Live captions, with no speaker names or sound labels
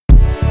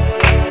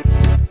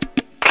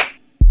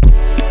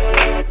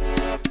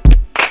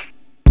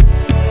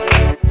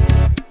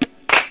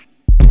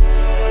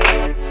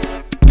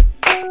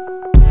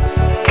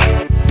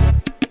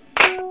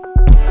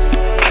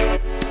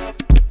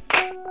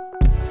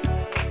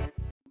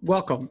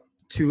Welcome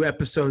to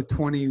episode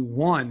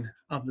 21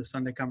 of the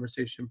Sunday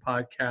Conversation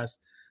podcast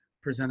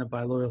presented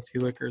by Loyalty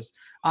Liquors.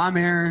 I'm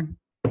Aaron.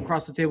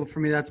 Across the table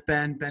from me, that's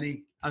Ben.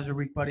 Benny, how's your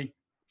week, buddy?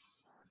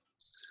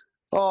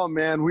 Oh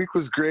man, week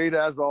was great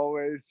as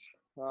always.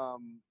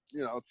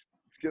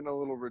 It's getting a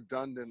little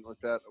redundant with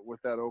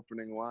that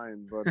opening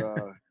line, but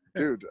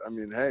dude, I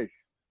mean, hey,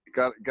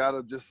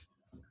 gotta just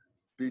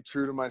be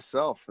true to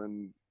myself,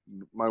 and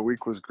my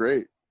week was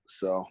great.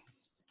 So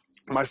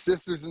my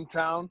sister's in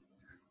town,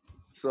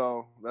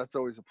 so that's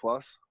always a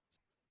plus.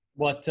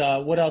 What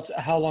else?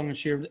 How long is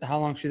she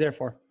there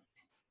for?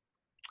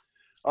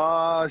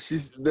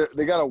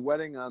 They got a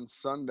wedding on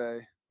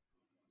Sunday.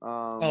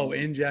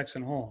 In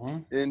Jackson Hole,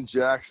 huh? In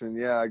Jackson,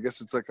 yeah. I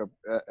guess it's like a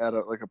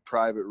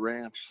private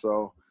ranch.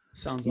 So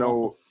sounds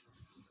awful.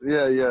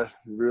 Yeah,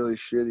 really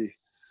shitty.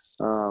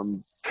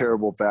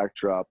 Terrible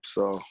backdrop.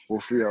 So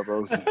we'll see how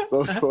those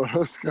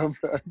photos come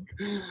back.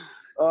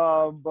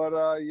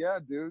 Yeah,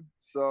 dude.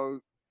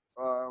 So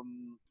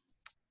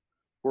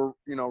we're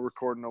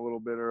recording a little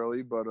bit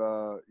early, but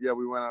yeah,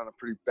 we went on a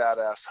pretty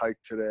badass hike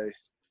today.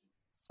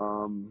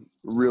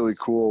 Really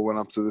cool. Went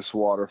up to this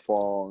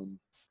waterfall and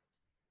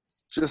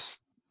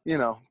just,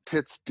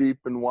 tits deep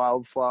in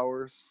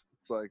wildflowers.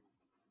 It's like,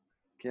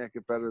 can't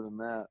get better than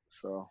that.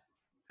 So,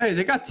 hey,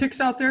 they got ticks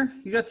out there?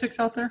 You got ticks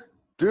out there?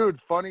 Dude,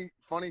 funny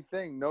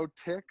thing. No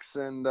ticks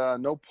and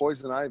no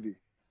poison ivy.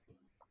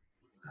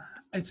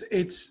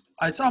 It's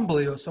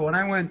unbelievable. So when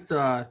I went,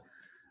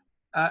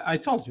 I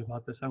told you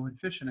about this. I went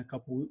fishing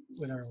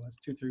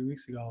 2-3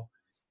 weeks ago.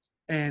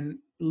 And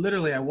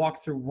literally I walked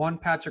through one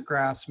patch of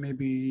grass,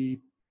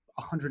 maybe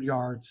 100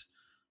 yards.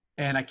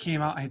 And I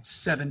came out, I had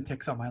 7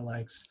 ticks on my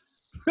legs.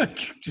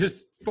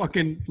 Just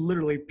fucking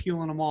literally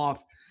peeling them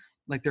off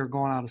like they were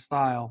going out of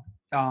style.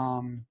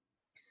 But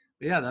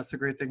yeah, that's the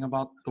great thing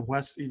about the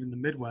West, even the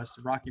Midwest,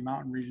 the Rocky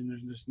Mountain region.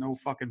 There's just no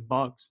fucking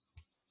bugs.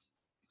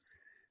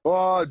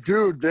 Oh,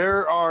 dude,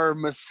 there are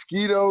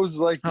mosquitoes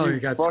like you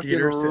got fucking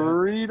skeeters,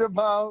 read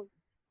about.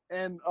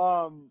 And,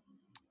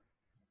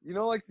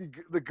 like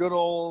the good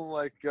old,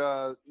 like,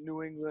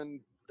 New England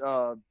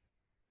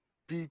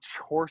beach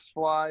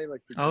horsefly,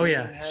 like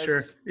the heads.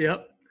 Sure,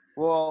 yep.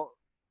 Well,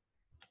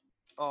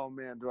 oh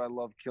man, do I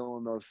love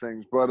killing those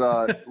things.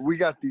 But we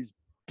got these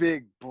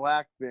big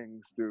black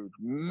things, dude,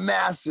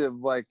 massive.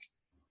 Like,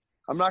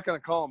 I'm not gonna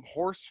call them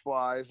horse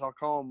flies, I'll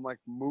call them like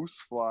moose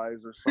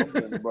flies or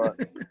something. But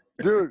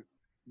dude,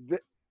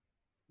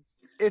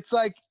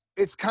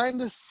 it's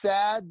kind of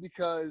sad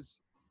because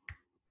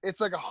it's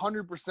like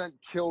 100%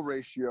 kill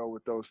ratio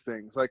with those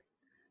things. Like,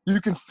 you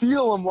can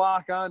feel them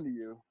lock onto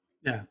you.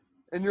 Yeah.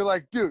 And you're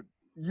like, dude,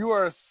 you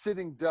are a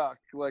sitting duck.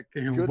 Like,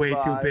 you're way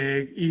too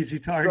big, easy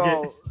target.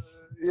 So,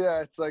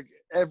 yeah, it's like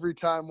every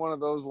time one of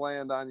those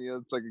land on you,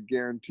 it's like a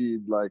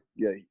guaranteed, like,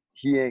 yeah,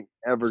 he ain't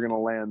ever going to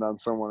land on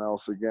someone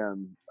else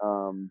again.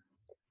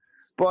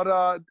 But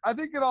I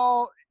think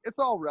it's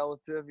all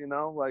relative,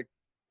 like,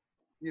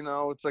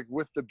 it's like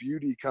with the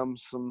beauty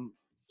comes some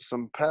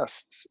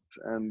pests.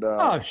 And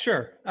oh,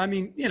 sure. I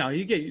mean,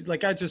 you get,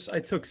 like, I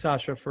took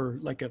Sasha for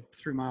like a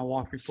 3-mile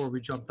walk before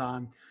we jumped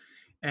on.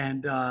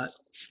 And,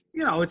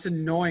 it's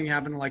annoying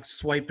having to like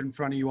swipe in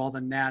front of you all the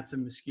gnats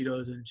and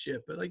mosquitoes and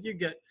shit. But like you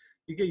get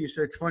used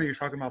to it. It's funny you're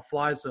talking about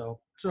flies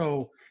though.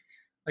 So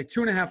like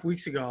 2.5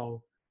 weeks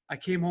ago, I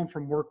came home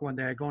from work one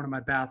day. I go into my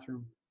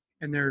bathroom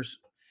and there's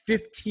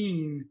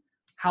 15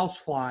 house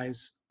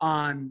flies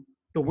on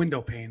the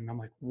window pane. And I'm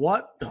like,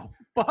 what the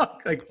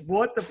fuck? Like,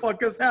 what the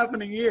fuck is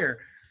happening here?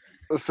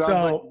 It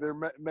sounds like there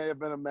may have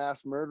been a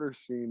mass murder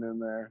scene in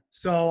there.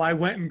 So I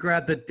went and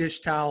grabbed the dish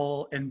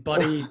towel, and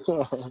buddy,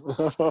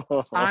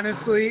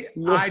 honestly,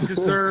 I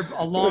deserve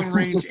a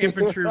long-range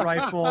infantry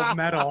rifle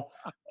medal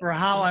for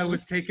how I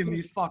was taking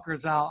these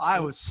fuckers out. I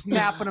was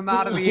snapping them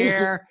out of the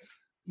air,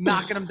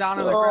 knocking them down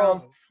on the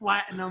ground,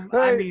 flattening them.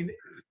 Hey, I mean,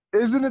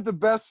 isn't it the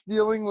best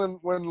feeling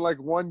when like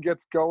one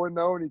gets going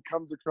though, and he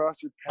comes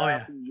across your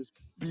path and you just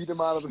beat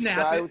him out of the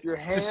sky with your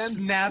hand? Just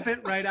snap it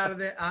right out of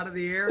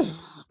the air.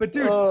 But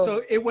dude,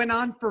 so it went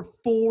on for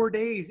 4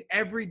 days.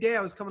 Every day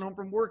I was coming home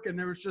from work and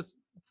there was just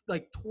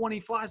like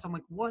 20 flies. I'm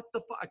like, what the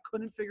fuck? I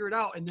couldn't figure it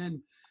out. And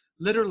then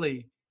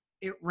literally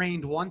it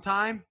rained one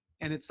time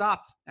and it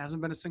stopped. It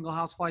hasn't been a single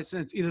housefly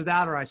since. Either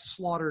that or I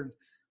slaughtered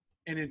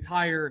an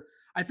entire.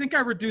 I think I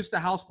reduced the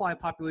housefly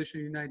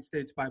population in the United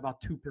States by about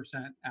 2%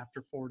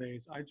 after 4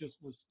 days. I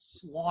just was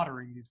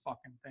slaughtering these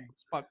fucking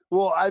things. But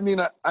well, I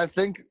mean, I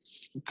think,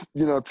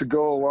 to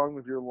go along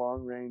with your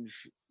long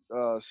range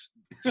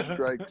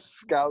strike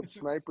scout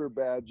sniper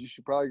badge, you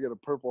should probably get a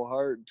Purple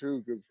Heart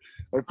too, because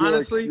I feel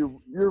honestly, like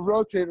your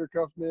rotator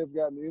cuff may have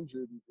gotten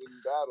injured in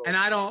battle. And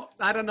I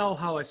don't know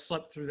how I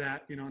slept through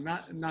that.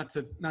 Not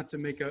to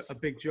make a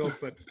big joke,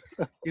 but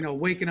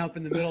waking up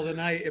in the middle of the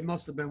night, it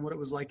must have been what it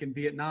was like in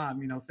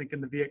Vietnam. Thinking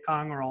the Viet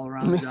Cong are all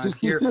around you. I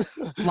hear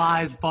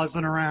flies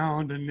buzzing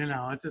around, and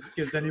it just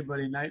gives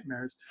anybody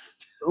nightmares.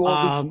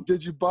 Well,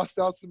 did you bust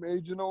out some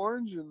Agent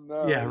Orange? And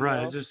yeah,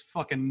 right. Just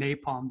fucking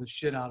napalm the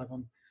shit out of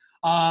them.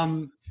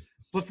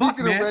 But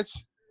speaking of which,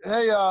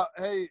 hey,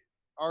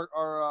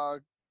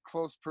 our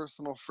close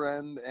personal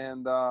friend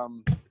and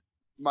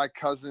my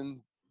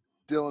cousin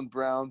Dylan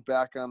Brown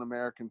back on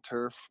American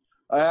turf.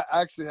 I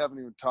actually haven't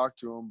even talked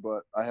to him,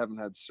 but I haven't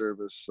had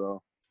service,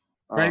 so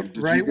right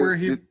where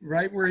he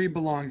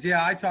belongs.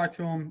 Yeah, I talked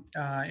to him,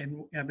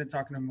 and I've been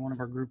talking to him in one of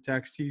our group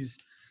texts. He's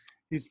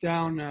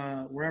down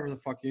wherever the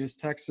fuck he is,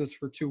 Texas,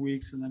 for 2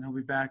 weeks, and then he'll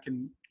be back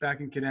in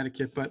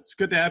Connecticut. But it's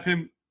good to have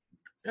him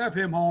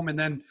home. And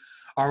then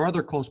our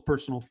other close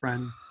personal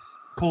friend,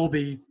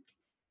 Colby,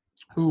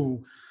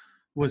 who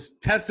was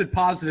tested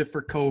positive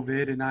for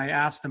COVID, and I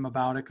asked him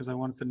about it because I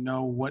wanted to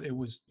know what it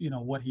was,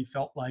 what he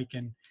felt like,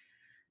 and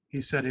he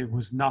said it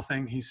was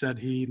nothing. He said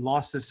he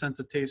lost his sense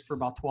of taste for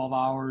about 12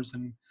 hours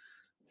and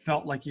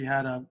felt like he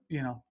had a,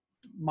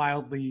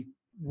 mildly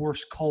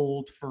worse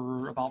cold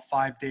for about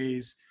 5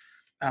 days.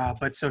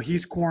 But so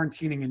he's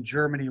quarantining in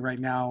Germany right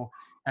now,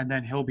 and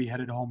then he'll be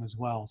headed home as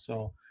well.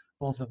 So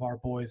both of our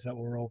boys that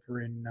were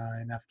over in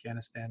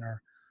Afghanistan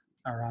are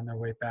on their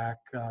way back.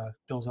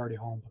 Bill's already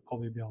home, but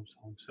Colby will be home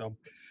soon. So,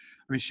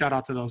 I mean, shout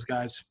out to those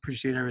guys.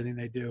 Appreciate everything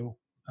they do.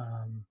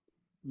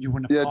 You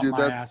wouldn't have caught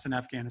my ass in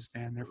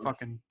Afghanistan.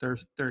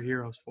 They're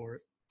heroes for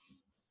it.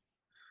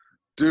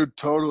 Dude,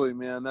 totally,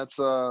 man. That's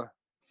I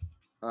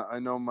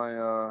know my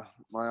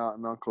aunt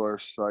and uncle are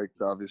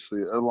psyched,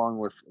 obviously, along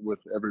with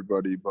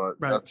everybody. But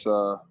right. that's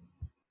a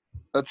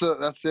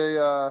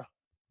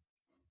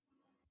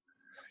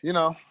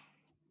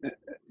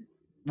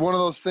one of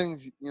those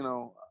things.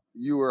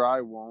 You or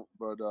I won't,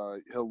 but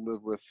he'll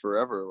live with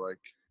forever. Like,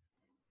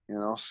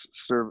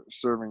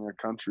 serving a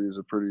country is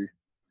a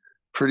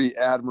pretty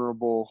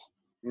admirable,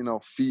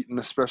 feat, and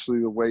especially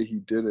the way he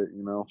did it.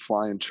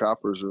 Flying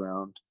choppers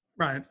around.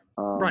 Right.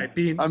 Right.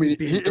 He only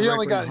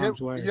got hit.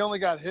 He only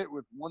got hit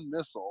with one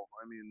missile.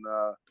 I mean,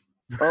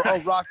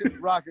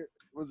 rocket.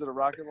 Was it a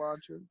rocket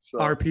launcher? So,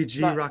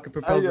 RPG, rocket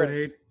propelled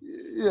grenade.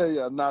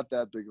 Yeah. Not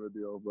that big of a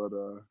deal, but.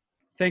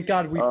 Thank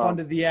God we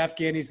funded the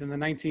Afghanis in the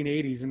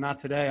 1980s and not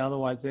today.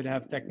 Otherwise, they'd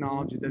have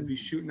technology that'd be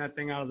shooting that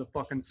thing out of the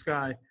fucking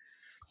sky.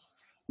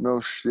 No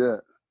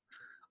shit.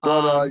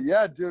 But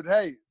yeah, dude.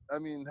 Hey, I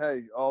mean,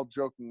 all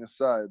joking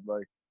aside,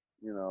 like,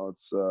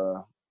 it's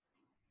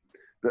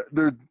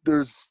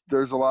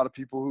there's a lot of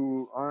people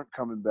who aren't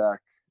coming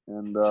back,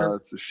 and sure.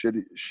 It's a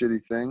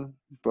shitty thing.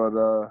 But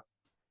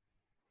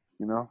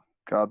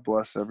God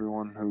bless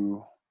everyone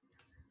who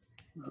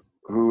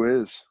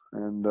is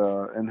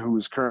and who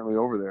is currently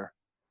over there.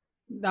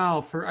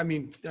 No, I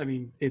mean,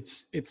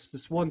 it's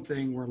this one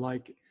thing where,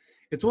 like,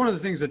 it's one of the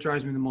things that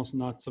drives me the most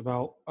nuts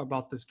about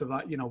this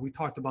divide. We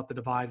talked about the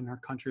divide in our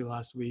country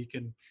last week,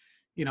 and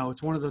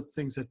it's one of the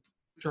things that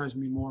drives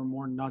me more and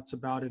more nuts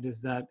about it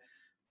is that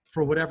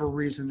for whatever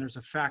reason, there's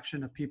a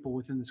faction of people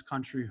within this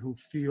country who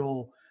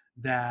feel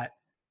that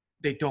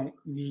they don't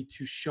need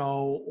to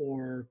show,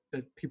 or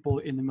that people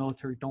in the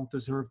military don't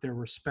deserve their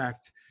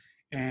respect.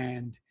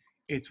 And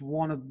it's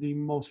one of the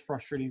most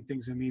frustrating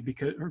things to me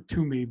because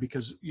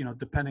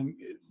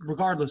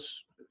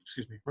regardless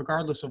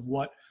of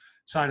what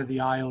side of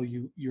the aisle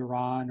you're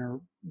on or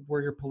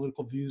where your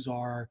political views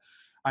are,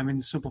 I mean,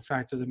 the simple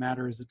fact of the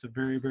matter is it's a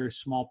very, very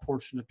small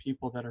portion of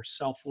people that are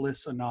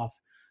selfless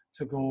enough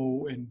to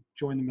go and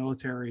join the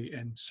military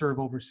and serve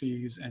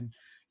overseas and,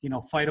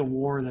 fight a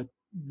war that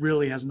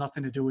really has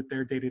nothing to do with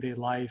their day-to-day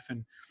life.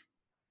 And,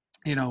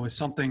 is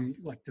something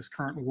like this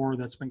current war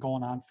that's been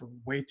going on for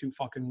way too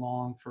fucking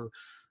long for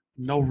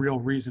no real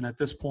reason at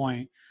this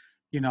point,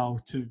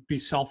 to be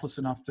selfless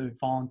enough to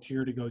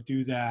volunteer to go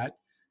do that.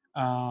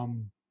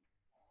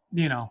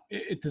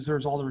 It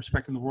deserves all the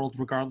respect in the world,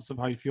 regardless of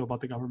how you feel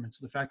about the government.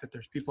 So the fact that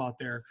there's people out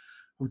there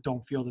who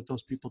don't feel that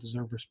those people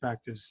deserve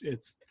respect it's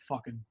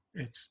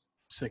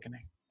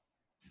sickening.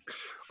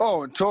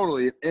 Oh, and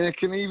totally. And it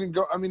can even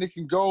go, it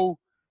can go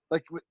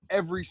like with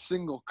every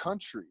single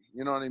country,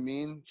 you know what I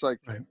mean? It's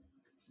like, right.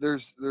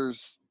 There's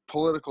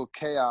political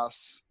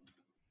chaos,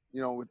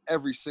 with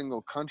every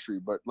single country,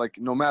 but like,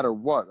 no matter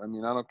what, I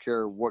don't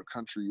care what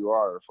country you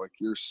are, if like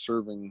you're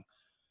serving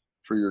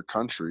for your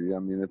country,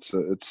 it's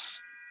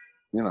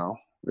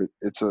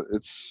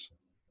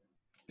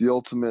the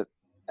ultimate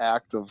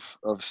act of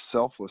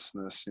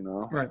selflessness,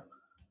 Right.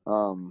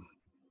 Some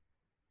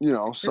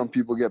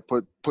people get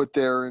put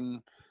there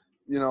and,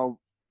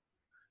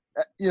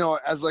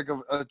 as like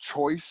a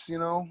choice,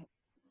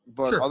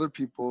 but sure. Other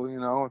people,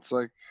 it's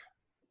like,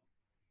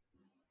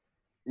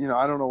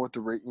 I don't know what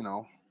the rate,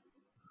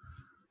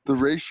 the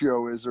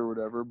ratio is or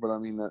whatever, but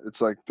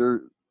it's like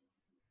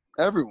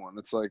everyone,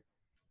 it's like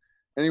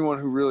anyone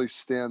who really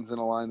stands in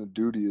a line of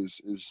duty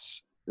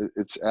it's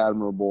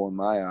admirable in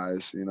my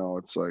eyes,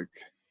 it's like.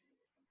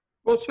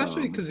 Well,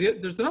 especially because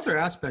there's another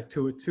aspect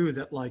to it too,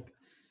 that like,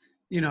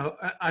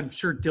 I'm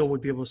sure Dill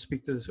would be able to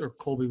speak to this, or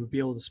Colby would be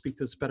able to speak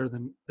to this better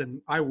than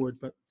I would,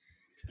 but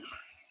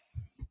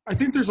I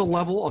think there's a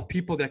level of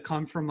people that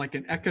come from like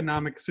an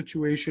economic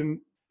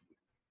situation,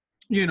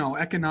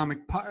 economic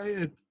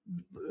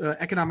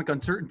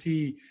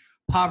uncertainty,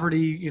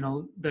 poverty,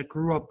 that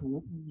grew up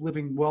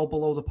living well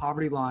below the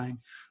poverty line,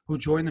 who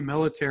join the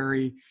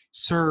military,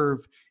 serve,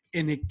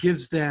 and it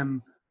gives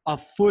them a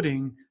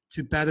footing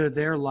to better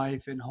their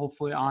life and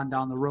hopefully on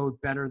down the road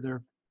better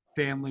their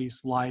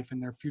family's life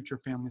and their future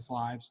families'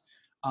 lives.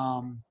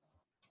 And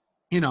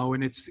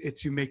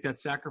it's you make that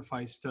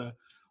sacrifice to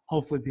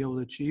hopefully be able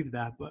to achieve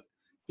that. But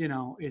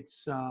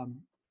it's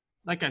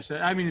like I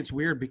said, I mean, it's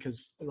weird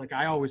because like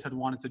I always had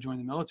wanted to join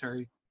the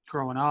military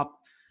growing up.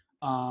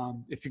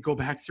 If you go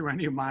back through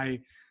any of my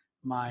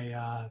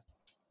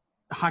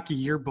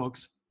hockey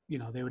yearbooks,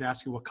 they would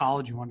ask you what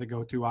college you wanted to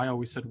go to. I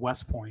always said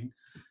West Point,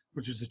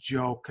 which is a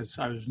joke because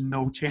I was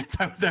no chance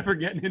I was ever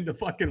getting into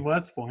fucking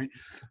West Point.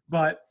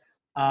 But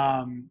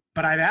I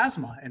have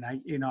asthma, and I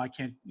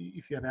can't.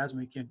 If you have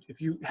asthma, you can't.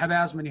 If you have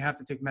asthma and you have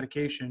to take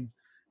medication,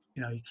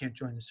 you can't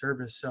join the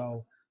service.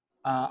 So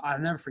I'll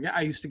never forget.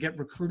 I used to get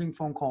recruiting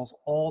phone calls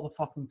all the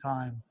fucking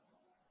time,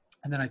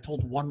 and then I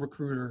told one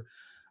recruiter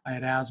I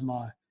had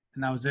asthma,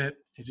 and that was it.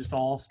 It just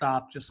all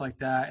stopped just like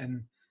that.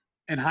 And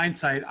in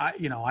hindsight,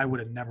 I would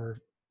have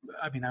never.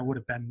 I mean, I would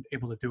have been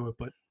able to do it,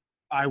 but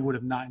I would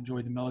have not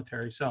enjoyed the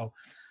military. So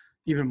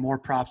even more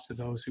props to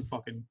those who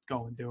fucking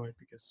go and do it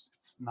because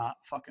it's not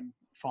fucking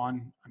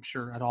fun, I'm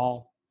sure, at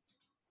all.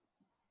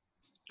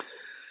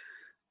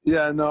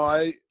 Yeah, no,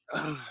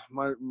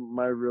 my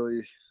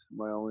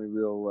only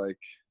real like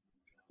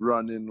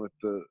run in with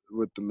the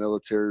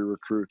military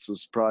recruits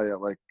was probably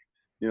at like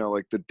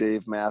the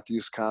Dave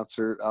Matthews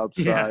concert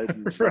outside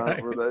in front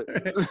right. where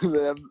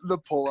they have the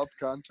pull-up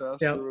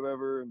contest Yep. or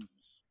whatever, and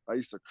I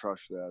used to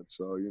crush that.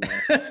 So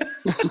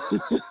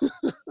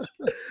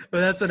But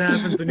that's what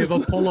happens when you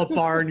have a pull-up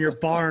bar in your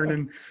barn,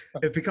 and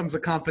it becomes a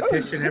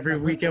competition every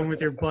weekend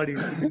with your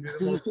buddies.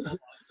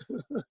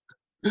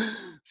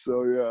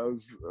 So yeah, I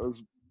was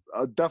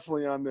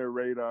definitely on their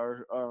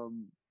radar.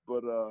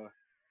 But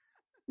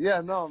yeah,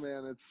 no,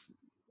 man, it's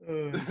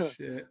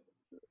shit.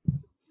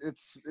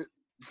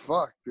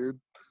 Fuck, dude.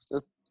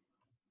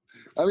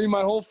 I mean,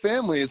 my whole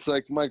family. It's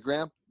like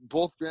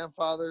both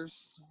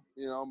grandfathers.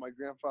 My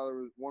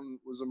grandfather one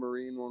was a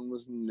Marine, one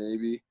was in the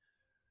Navy.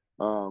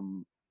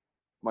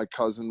 My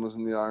cousin was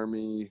in the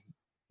Army.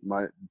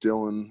 My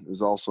Dylan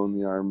is also in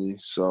the Army.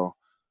 So,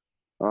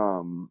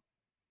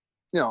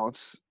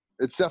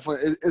 it's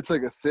definitely it's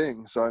like a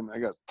thing. So I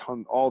got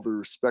all the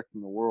respect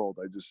in the world.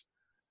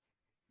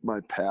 My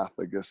path,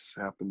 I guess,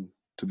 happened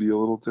to be a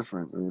little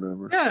different or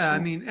whatever. Yeah, so. I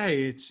mean,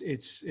 hey,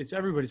 it's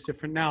everybody's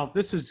different. Now,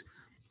 this is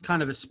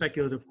kind of a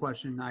speculative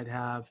question I'd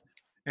have,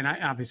 and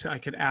I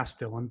could ask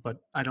Dylan, but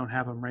I don't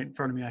have him right in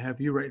front of me. I have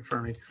you right in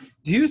front of me.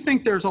 Do you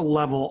think there's a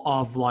level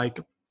of like,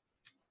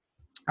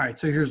 all right,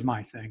 so here's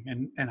my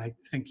thing, and I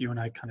think you and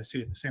I kind of see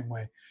it the same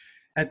way.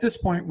 At this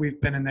point, we've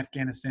been in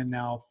Afghanistan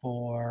now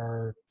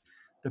for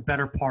the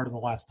better part of the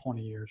last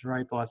 20 years,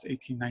 right? The last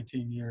 18,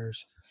 19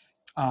 years.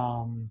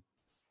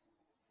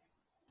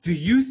 Do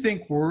you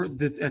think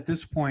at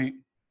this point,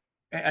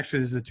 actually,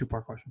 this is a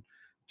two-part question.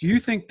 Do you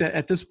think that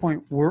at this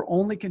point, we're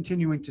only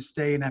continuing to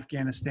stay in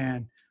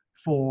Afghanistan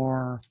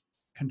for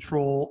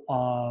control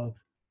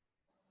of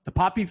the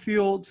poppy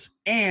fields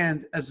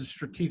and as a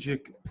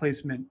strategic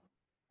placement,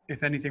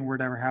 if anything were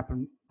to ever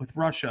happen with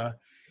Russia?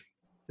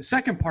 The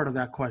second part of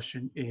that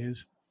question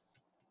is,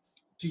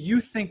 do you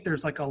think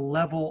there's like a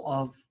level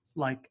of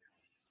like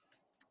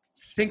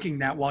thinking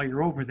that while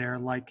you're over there,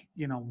 like,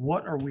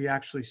 what are we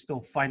actually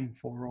still fighting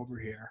for over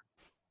here?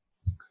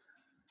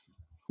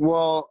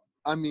 Well,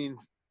 I mean,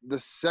 the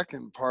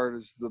second part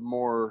is the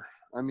more,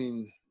 I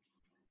mean,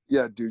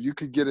 yeah, dude, you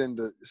could get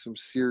into some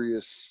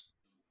serious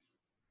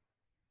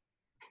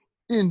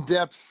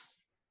in-depth,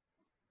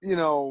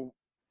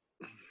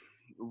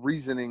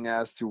 reasoning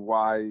as to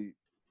why,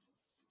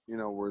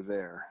 we're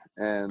there.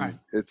 And Right.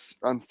 It's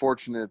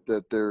unfortunate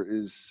that there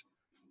is,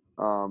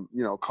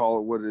 call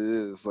it what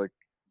it is, like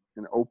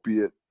an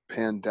opiate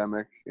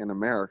pandemic in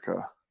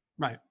America.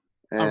 Right.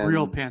 And a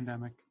real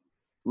pandemic.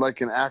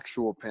 Like an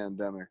actual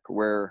pandemic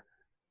where,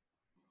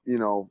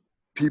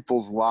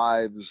 people's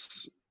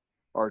lives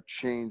are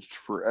changed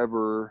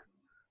forever.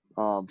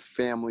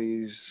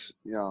 Families,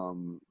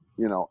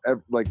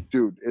 like,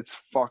 dude, it's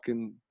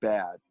fucking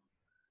bad.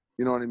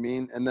 You know what I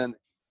mean? And then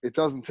it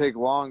doesn't take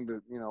long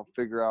to,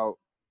 figure out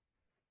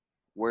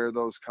where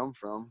those come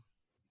from.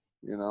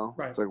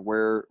 Right. It's like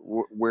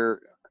where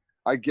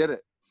I get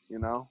it,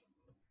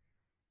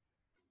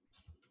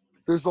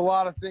 There's a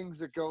lot of things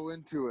that go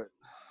into it.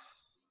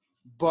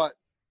 But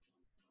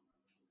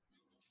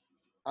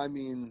I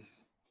mean,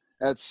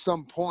 at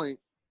some point,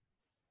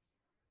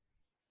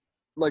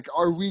 like,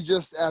 are we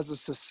just as a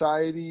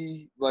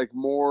society, like,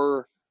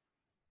 more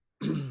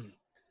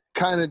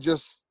kind of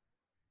just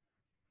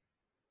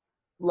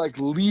like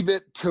leave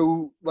it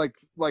to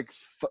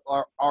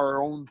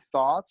our own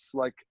thoughts?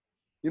 Like,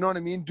 you know what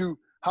I mean?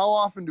 How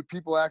often do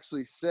people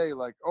actually say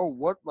like, oh,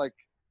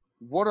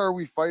 what are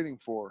we fighting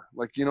for?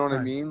 Like, you know what I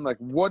mean? Like,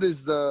 what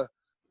is the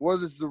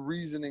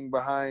reasoning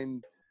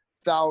behind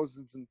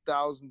thousands and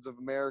thousands of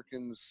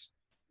Americans,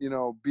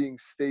 being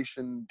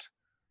stationed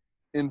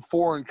in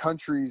foreign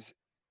countries,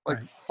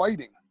 like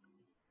fighting,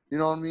 you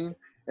know what I mean?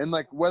 And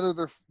like, whether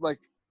they're like,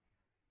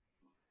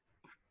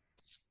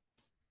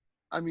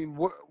 I mean,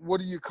 what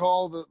do you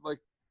call the, like,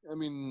 I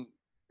mean,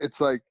 it's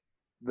like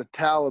the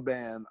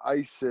Taliban,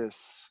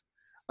 ISIS.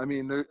 I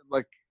mean,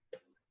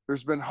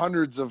 there's been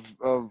hundreds of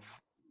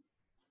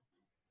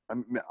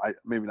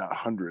maybe not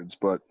hundreds,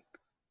 but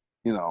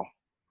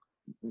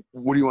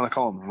what do you want to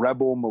call them?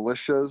 Rebel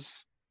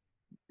militias,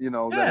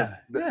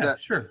 that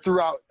sure.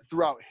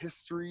 throughout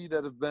history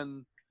that have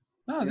been.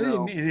 No,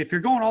 and if you're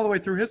going all the way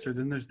through history,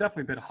 then there's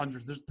definitely been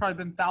hundreds. There's probably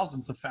been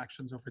thousands of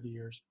factions over the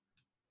years.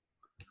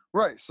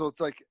 Right. So it's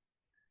like,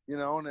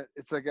 and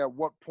it's like at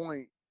what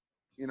point,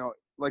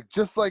 like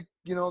just like,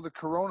 the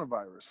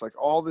coronavirus, like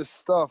all this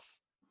stuff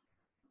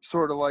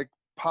sort of like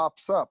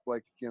pops up,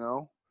 like,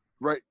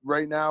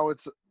 right now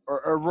it's,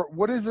 or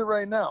what is it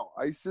right now?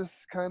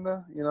 ISIS kind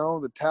of,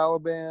 the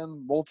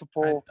Taliban,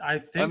 multiple. I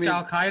think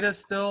Al-Qaeda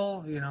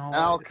still,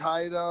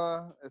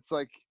 Al-Qaeda. It's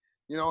like,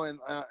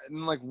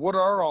 and like, what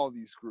are all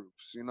these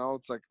groups?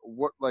 It's like,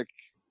 what, like,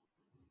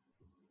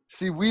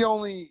 see, we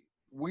only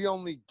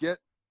get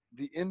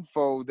the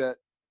info that,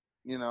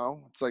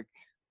 it's like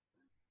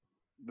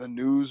the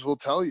news will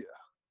tell you.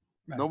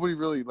 Right. Nobody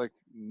really like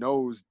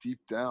knows deep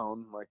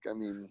down. Like, I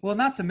mean, well,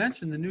 not to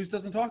mention the news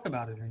doesn't talk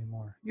about it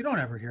anymore. You don't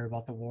ever hear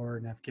about the war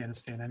in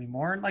Afghanistan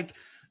anymore. And like,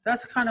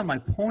 that's kind of my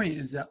point,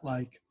 is that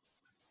like,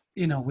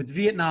 with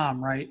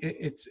Vietnam, right?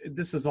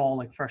 This is all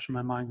like fresh in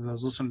my mind because I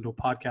was listening to a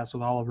podcast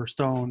with Oliver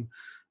Stone,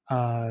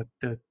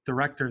 the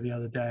director, the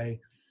other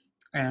day.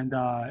 And,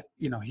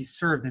 he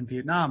served in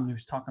Vietnam and he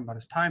was talking about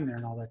his time there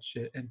and all that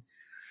shit. And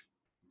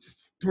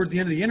towards the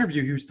end of the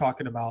interview, he was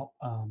talking about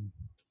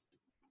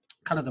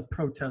kind of the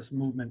protest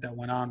movement that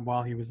went on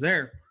while he was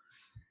there.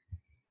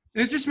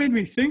 And it just made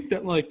me think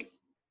that, like,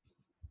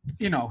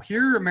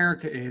 here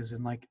America is,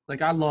 and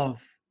like I love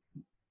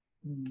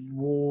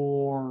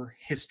war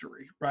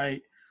history,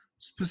 right?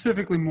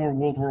 Specifically more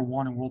World War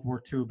I and World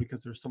War II,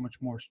 because there's so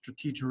much more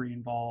strategery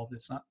involved.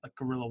 It's not like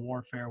guerrilla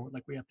warfare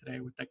like we have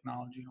today with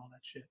technology and all that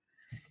shit.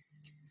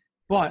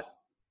 But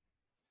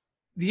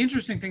the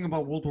interesting thing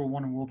about World War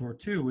I and World War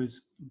II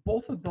is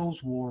both of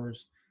those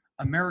wars,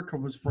 America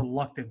was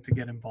reluctant to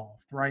get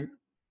involved, right?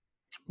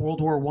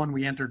 World War I,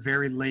 we entered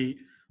very late.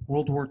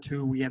 World War II,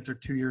 we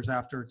entered 2 years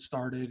after it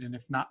started. And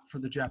if not for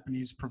the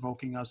Japanese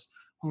provoking us,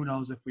 who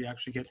knows if we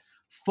actually get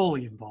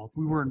fully involved.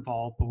 We were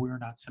involved, but we were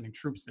not sending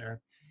troops there.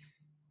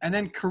 And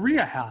then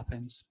Korea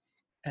happens.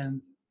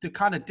 And the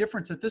kind of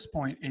difference at this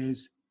point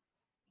is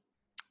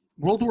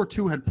World War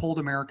II had pulled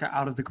America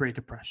out of the Great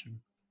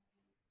Depression.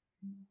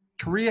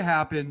 Korea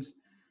happens.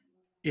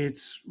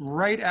 It's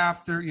right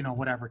after,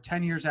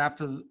 10 years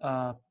after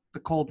the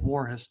Cold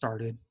War has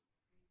started.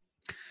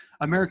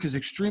 America is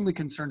extremely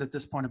concerned at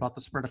this point about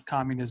the spread of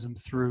communism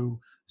through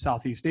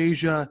Southeast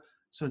Asia.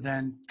 So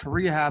then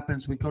Korea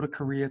happens. We go to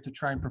Korea to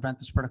try and prevent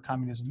the spread of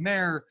communism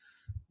there.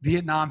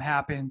 Vietnam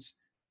happens.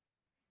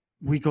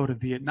 We go to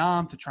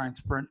Vietnam to try and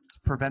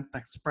prevent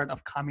the spread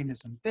of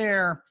communism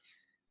there.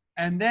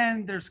 And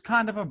then there's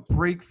kind of a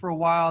break for a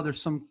while.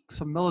 There's some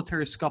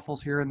military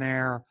scuffles here and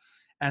there.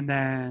 And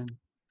then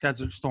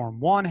Desert Storm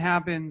 1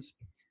 happens.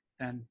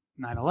 Then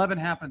 9/11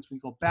 happens. We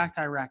go back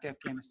to Iraq,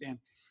 Afghanistan.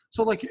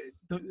 So, like,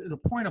 the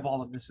point of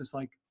all of this is,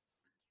 like,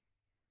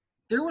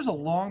 there was a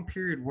long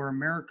period where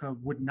America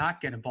would not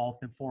get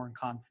involved in foreign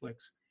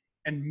conflicts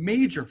and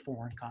major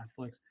foreign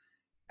conflicts.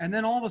 And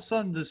then all of a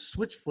sudden, the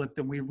switch flipped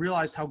and we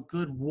realized how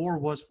good war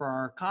was for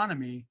our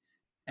economy.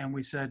 And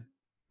we said,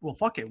 well,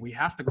 fuck it. We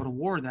have to go to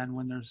war then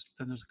when there's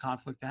a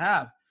conflict to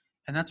have.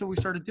 And that's what we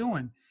started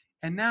doing.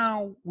 And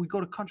now we go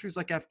to countries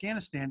like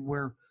Afghanistan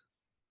where,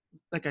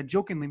 like I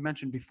jokingly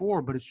mentioned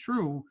before, but it's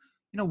true,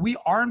 we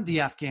armed the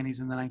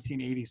Afghanis in the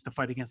 1980s to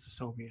fight against the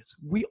Soviets.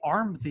 We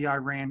armed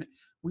Iran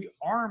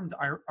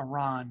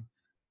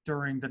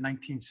during the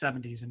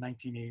 1970s and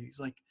 1980s.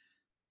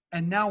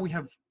 And now we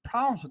have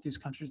problems with these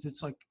countries.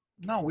 It's like,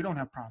 no, we don't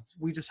have problems.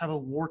 We just have a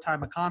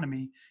wartime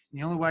economy.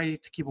 And the only way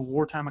to keep a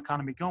wartime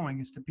economy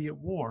going is to be at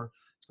war.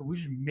 So we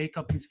just make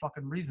up these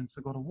fucking reasons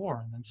to go to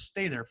war and then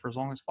stay there for as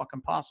long as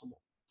fucking possible.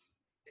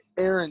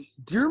 Aaron,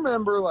 do you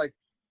remember when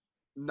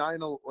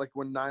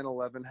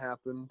 9/11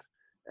 happened?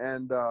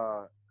 And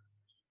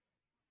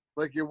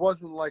it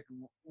wasn't like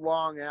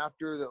long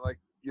after that,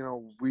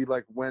 we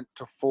went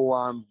to full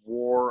on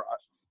war.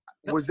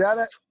 Yep. Was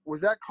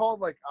that called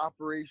like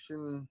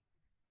Operation?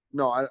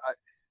 No, I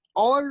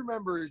all I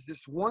remember is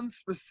this one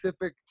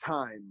specific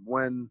time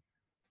when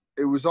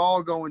it was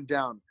all going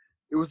down.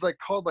 It was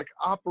called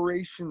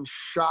Operation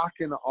Shock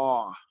and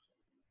Awe.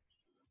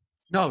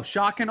 No,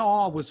 Shock and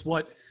Awe was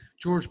what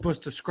George Bush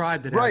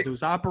described it as. It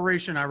was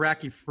Operation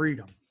Iraqi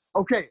Freedom.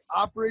 Okay,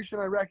 Operation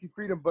Iraqi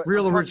Freedom, but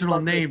real original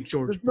name,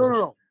 George Bush.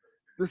 No.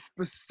 The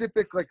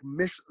specific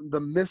the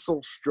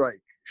missile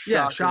strike.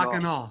 Shock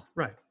and Awe.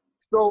 Right.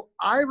 So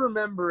I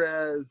remember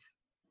as,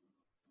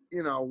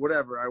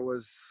 whatever, I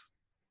was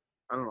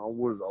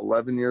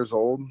 11 years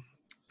old.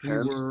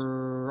 10? We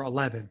were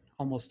 11,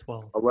 almost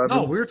 12. 11?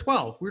 No, we were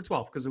 12. We were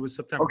 12 because it was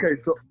September. Okay,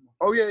 so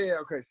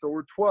okay, so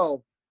we're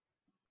 12,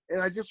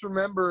 and I just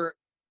remember,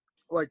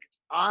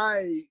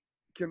 I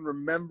can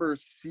remember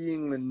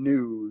seeing the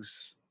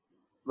news.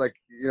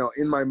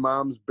 In my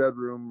mom's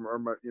bedroom or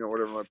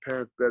my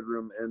parents'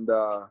 bedroom. And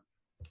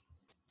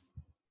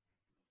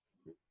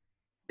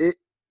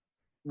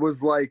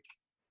was like,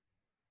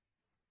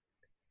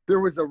 there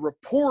was a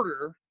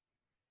reporter,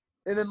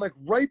 and then like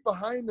right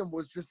behind him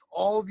was just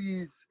all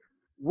these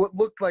what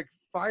looked like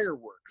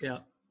fireworks. Yeah.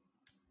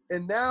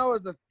 And now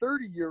as a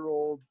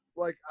 30-year-old,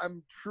 like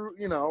I'm true,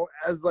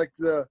 as like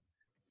the,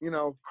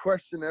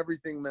 question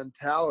everything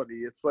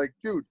mentality. It's like,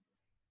 dude,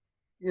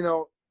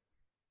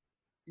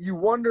 you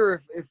wonder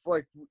if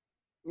like,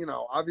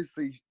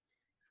 obviously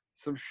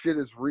some shit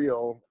is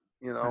real,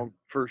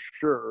 for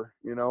sure,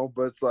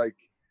 but it's like,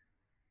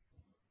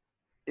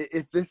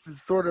 if this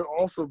has sort of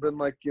also been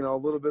like, a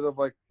little bit of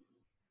like,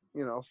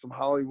 some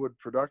Hollywood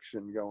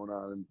production going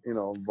on and,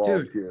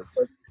 involved here.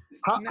 But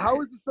how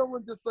is it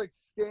someone just like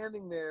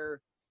standing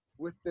there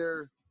with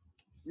their,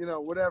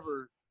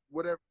 whatever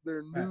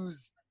their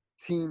news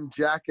team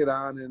jacket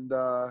on and,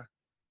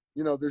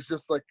 there's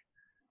just like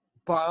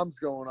bombs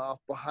going off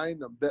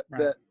behind them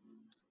that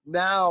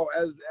now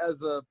as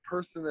a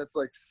person that's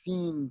like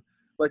seen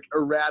like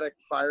erratic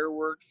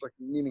fireworks, like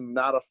meaning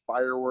not a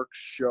fireworks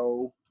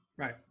show.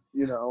 Right.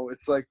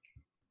 It's like,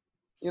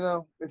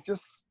 it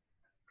just,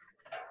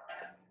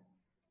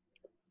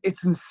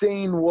 it's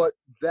insane what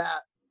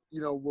that,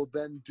 will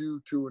then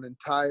do to an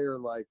entire,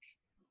 like,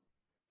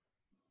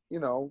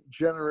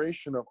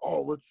 generation of,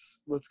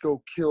 let's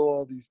go kill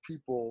all these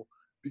people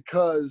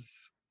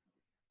because,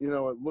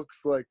 it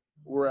looks like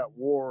we're at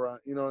war,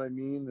 you know what I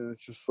mean? And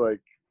it's just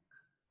like,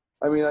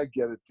 I mean, I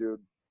get it, dude.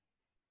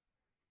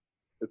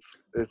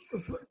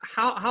 It's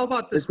how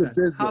about this, Ben?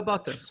 How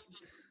about this?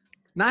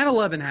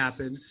 9/11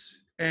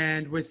 happens,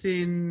 and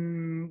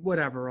within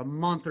whatever a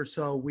month or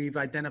so, we've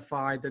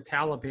identified the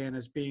Taliban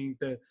as being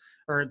the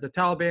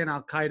Taliban,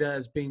 Al Qaeda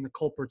as being the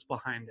culprits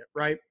behind it,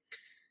 right?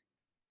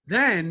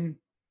 Then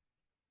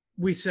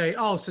we say,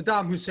 oh,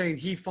 Saddam Hussein,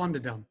 he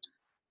funded them,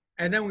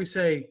 and then we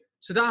say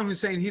Saddam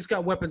Hussein, he's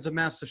got weapons of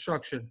mass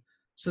destruction.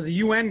 So the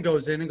UN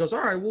goes in and goes,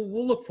 all right,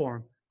 we'll look for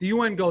him. The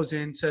UN goes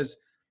in, says,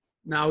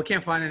 no, we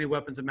can't find any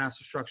weapons of mass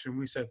destruction.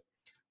 We said,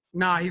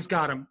 nah, he's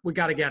got them. We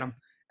got to get him.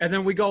 And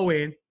then we go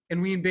in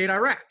and we invade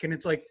Iraq. And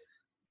it's like,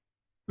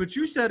 but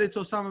you said it's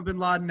Osama bin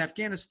Laden in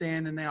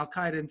Afghanistan and the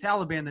Al-Qaeda and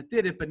Taliban that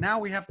did it. But now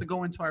we have to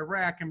go into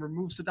Iraq and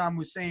remove Saddam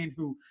Hussein,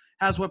 who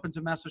has weapons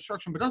of mass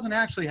destruction, but doesn't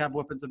actually have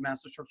weapons of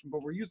mass destruction.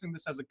 But we're using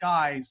this as a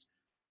guise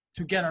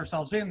to get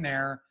ourselves in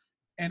there.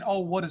 And, oh,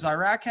 what does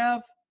Iraq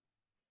have?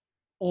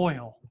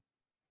 Oil.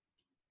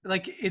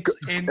 Like it's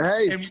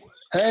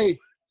Hey,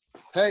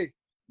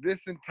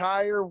 this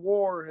entire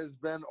war has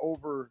been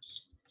over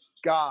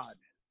God,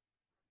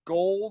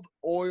 gold,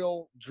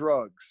 oil,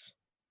 drugs.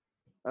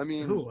 I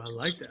mean, ooh, I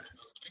like that.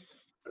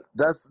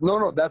 That's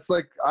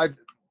like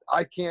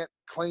I can't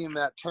claim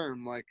that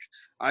term. Like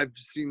I've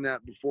seen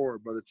that before,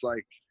 but it's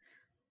like,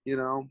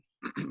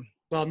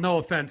 Well, no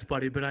offense,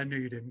 buddy, but I knew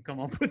you didn't come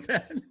up with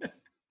that.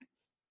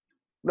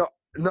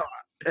 No,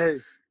 hey,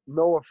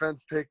 no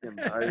offense taken.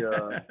 But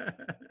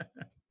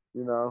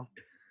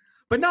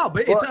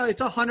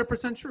it's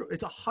 100% true.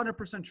 It's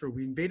 100% true.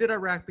 We invaded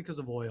Iraq because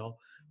of oil.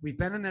 We've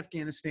been in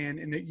Afghanistan,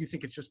 and you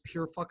think it's just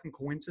pure fucking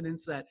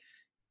coincidence that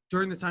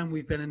during the time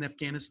we've been in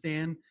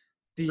Afghanistan,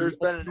 the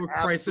oil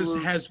crisis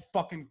has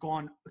fucking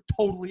gone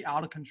totally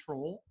out of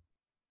control.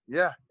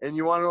 Yeah, and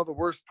you want to know the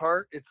worst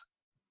part?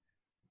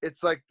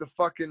 It's like the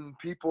fucking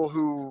people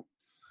who,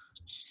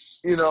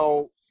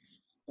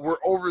 were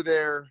over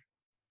there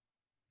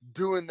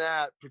doing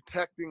that,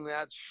 protecting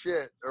that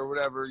shit or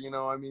whatever,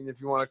 I mean, if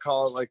you want to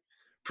call it like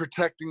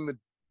protecting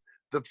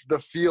the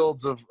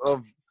fields of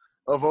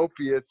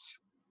opiates,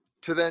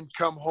 to then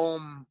come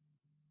home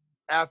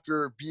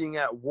after being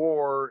at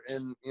war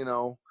and,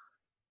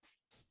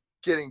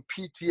 getting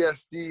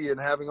PTSD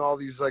and having all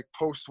these like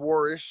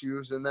post-war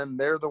issues. And then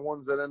they're the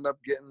ones that end up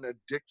getting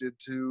addicted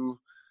to,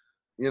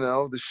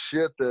 the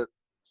shit that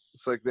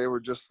it's like they were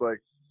just like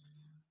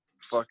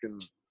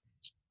fucking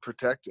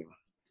protecting.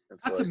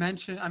 Not to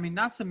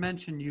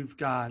mention you've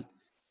got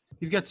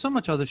so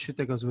much other shit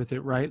that goes with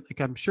it, right? Like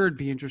I'm sure it'd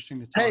be interesting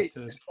to talk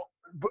to.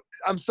 But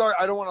I'm sorry,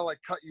 I don't want to like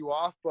cut you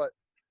off, but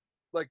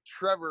like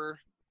Trevor,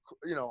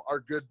 our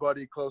good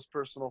buddy, close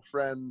personal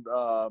friend,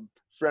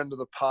 friend of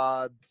the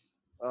pod,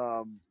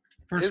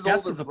 first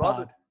guest of the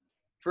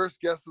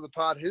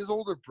pod. His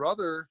older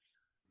brother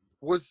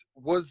was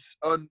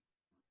a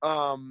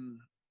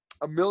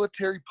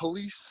military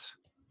police,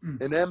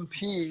 an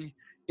MP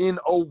in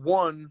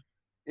 2001.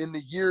 In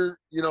the year,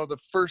 the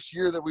first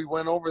year that we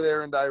went over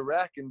there into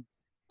Iraq, and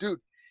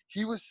dude,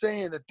 he was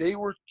saying that they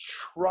were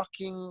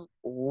trucking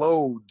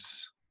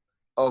loads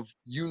of,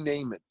 you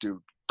name it,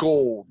 dude,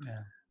 gold,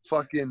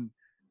 fucking,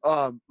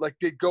 like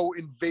they'd go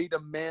invade a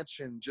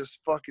mansion, just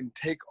fucking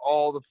take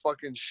all the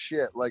fucking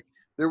shit. Like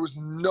there was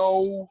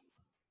no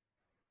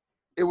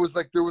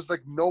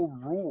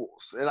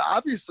rules. And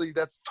obviously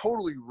that's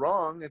totally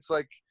wrong. It's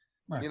like,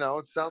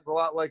 it sounds a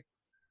lot like,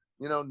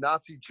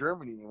 Nazi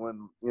Germany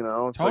when,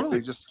 it's totally. Like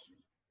they just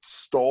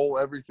stole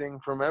everything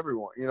from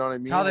everyone. You know what I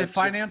mean? It's how they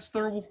financed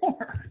their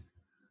war.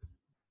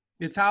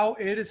 It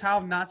is how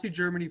Nazi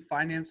Germany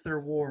financed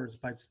their wars,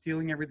 by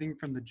stealing everything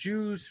from the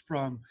Jews,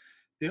 from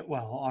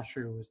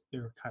Austria they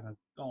were kind of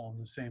all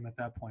the same at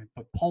that point.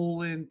 But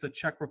Poland, the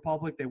Czech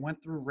Republic, they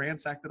went through,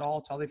 ransacked it all.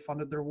 It's how they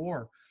funded their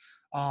war.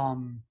 I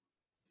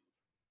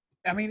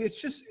mean,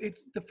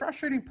 the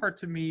frustrating part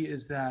to me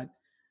is that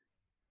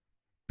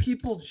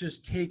people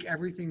just take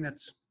everything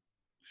that's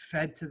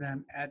fed to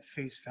them at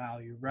face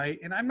value, right?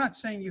 And I'm not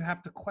saying you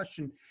have to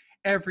question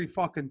every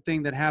fucking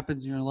thing that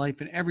happens in your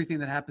life, and everything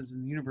that happens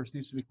in the universe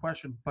needs to be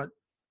questioned. But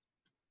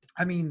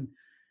I mean,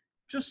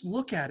 just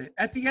look at it.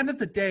 At the end of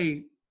the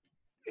day,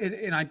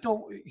 and I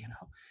don't,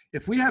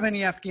 if we have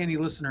any Afghani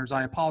listeners,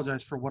 I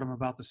apologize for what I'm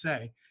about to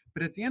say.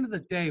 But at the end of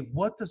the day,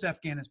 what does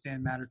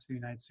Afghanistan matter to the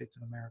United States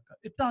of America?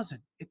 It doesn't.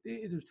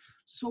 They're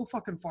so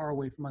fucking far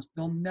away from us.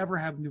 They'll never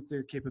have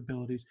nuclear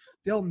capabilities.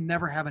 They'll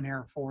never have an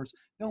air force.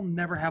 They'll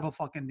never have a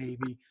fucking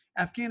navy.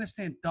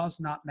 Afghanistan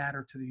does not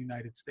matter to the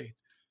United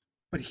States.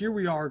 But here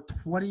we are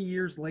 20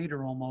 years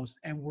later almost,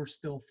 and we're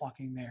still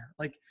fucking there.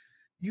 Like,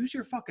 use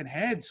your fucking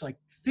heads. Like,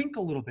 think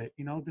a little bit.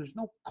 There's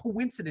no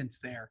coincidence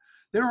there.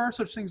 There are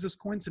such things as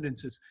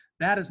coincidences.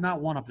 That is not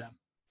one of them.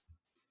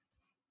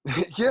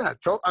 Yeah.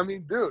 I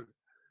mean, dude,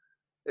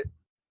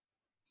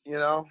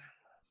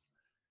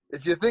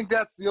 if you think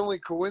that's the only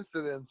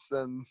coincidence,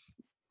 then,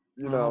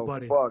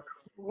 buddy. fuck.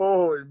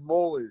 Holy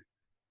moly.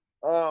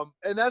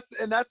 And that's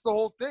the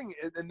whole thing.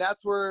 And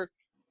that's where,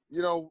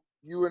 you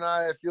and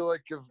I feel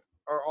like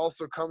are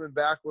also coming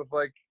back with,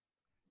 like,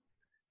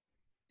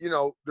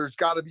 there's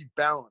got to be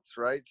balance,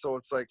 right? So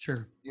it's like,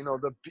 sure,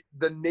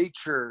 the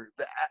nature,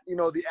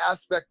 the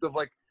aspect of,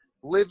 like,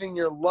 living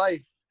your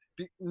life,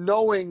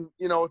 knowing,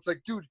 it's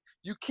like, dude,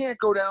 you can't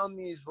go down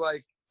these,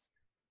 like,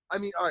 I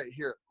mean, all right,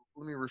 here,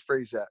 let me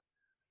rephrase that.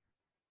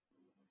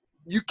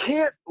 You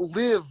can't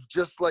live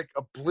just, like,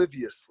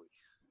 obliviously.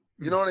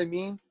 You know what I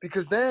mean?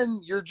 Because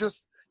then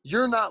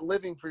you're not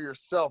living for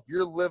yourself.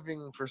 You're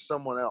living for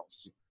someone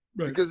else.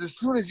 Right. Because as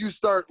soon as you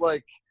start,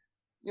 like,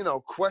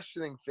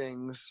 questioning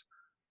things,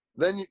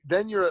 then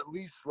you're at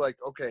least like,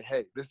 okay,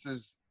 hey, this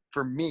is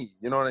for me.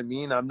 You know what I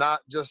mean? I'm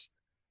not just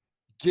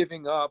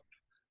giving up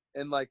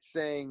and, like,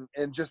 saying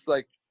and just,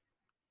 like,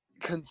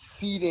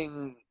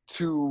 conceding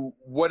to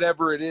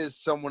whatever it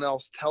is someone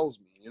else tells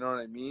me. You know what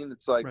I mean?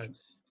 It's like, right.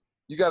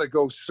 You got to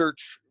go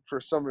search for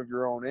some of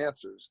your own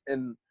answers.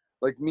 And,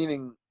 like,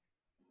 meaning,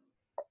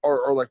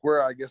 or like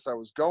where I guess I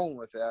was going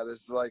with that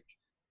is, like,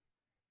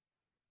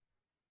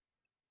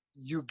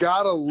 you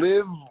got to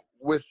live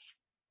with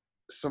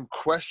some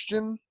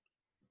question,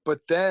 but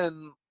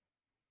then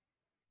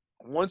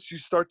once you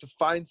start to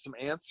find some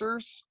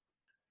answers,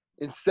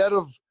 instead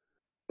of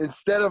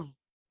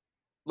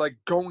like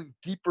going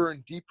deeper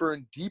and deeper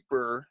and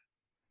deeper,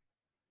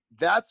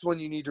 that's when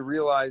you need to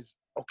realize,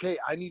 okay,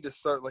 I need to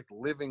start, like,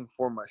 living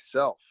for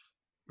myself.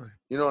 Right.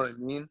 You know what I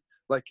mean?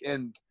 Like,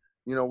 and,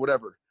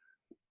 whatever,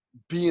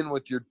 being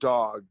with your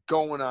dog,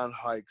 going on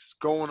hikes,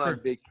 going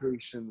on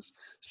vacations,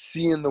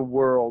 seeing the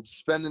world,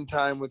 spending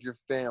time with your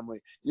family.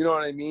 You know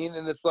what I mean?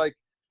 And it's like,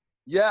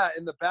 yeah,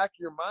 in the back of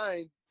your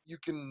mind, you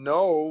can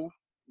know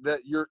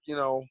that you're,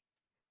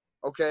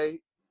 okay,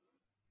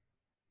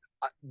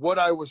 what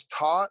I was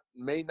taught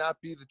may not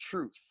be the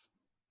truth,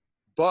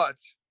 but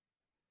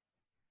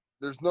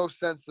there's no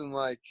sense in,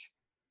 like,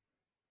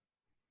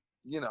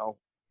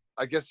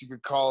 I guess you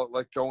could call it,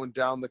 like, going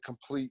down the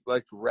complete,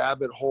 like,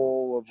 rabbit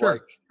hole of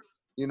like,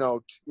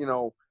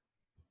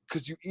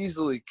 because you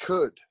easily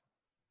could,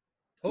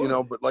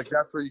 but, like,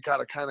 that's where you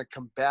gotta kind of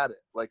combat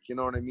it. Like, you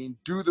know what I mean?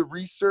 Do the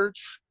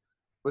research,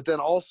 but then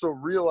also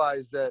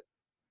realize that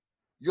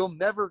you'll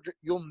never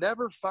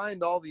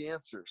find all the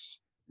answers.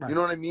 Right. You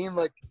know what I mean?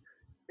 Like,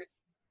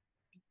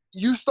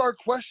 you start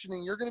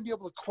questioning, you're going to be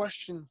able to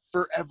question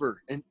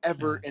forever and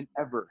ever and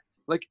ever,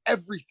 like,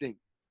 everything.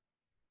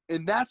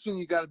 And that's when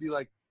you got to be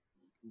like,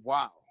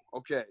 wow,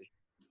 okay,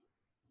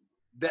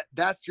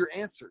 that's your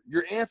answer.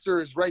 Your answer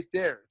is right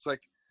there. It's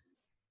like,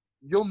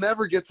 you'll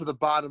never get to the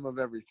bottom of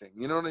everything.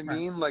 You know what I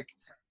mean? Right. Like,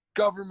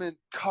 government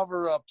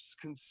cover-ups,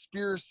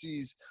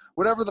 conspiracies,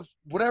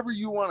 whatever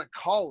you want to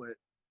call it.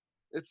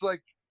 It's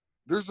like,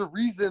 there's a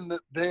reason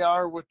that they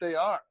are what they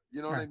are.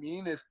 You know what I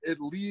mean? It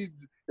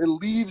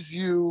leaves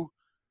you,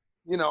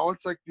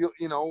 it's like,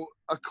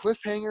 a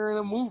cliffhanger in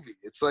a movie.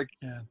 It's like,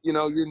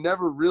 you're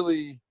never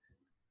really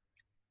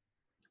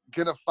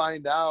going to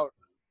find out,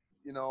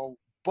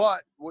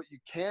 but what you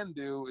can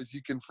do is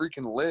you can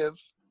freaking live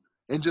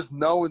and just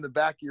know in the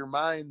back of your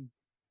mind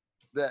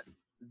that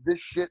this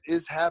shit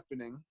is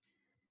happening.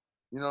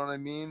 You know what I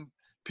mean?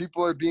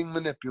 People are being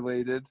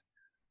manipulated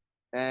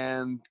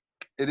and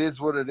it is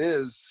what it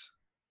is.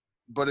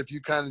 But if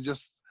you kind of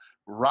just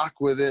rock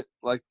with it,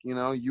 like,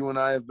 you and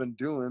I have been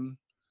doing,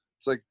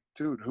 it's like,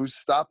 dude, who's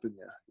stopping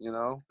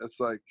you? It's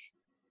like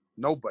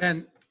nobody.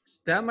 And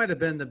that might have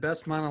been the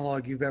best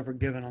monologue you've ever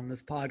given on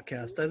this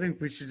podcast. I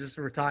think we should just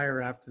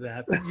retire after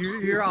that.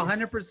 You're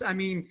 100%. I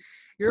mean,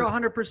 you're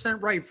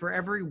 100% right. For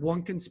every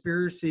one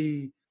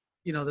conspiracy,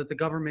 that the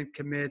government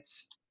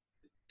commits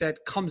that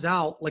comes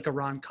out, like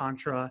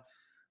Iran-Contra,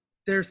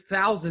 there's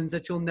thousands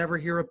that you'll never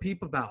hear a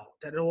peep about.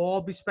 That it'll all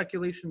be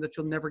speculation that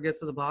you'll never get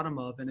to the bottom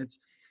of. And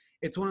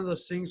it's one of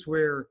those things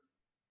where,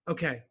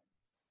 okay,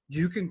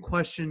 you can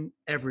question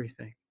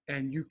everything,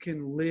 and you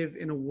can live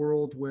in a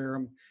world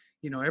where,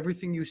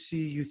 everything you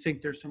see, you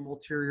think there's some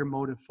ulterior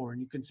motive for, and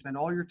you can spend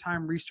all your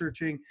time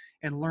researching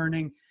and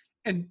learning,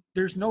 and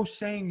there's no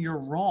saying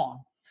you're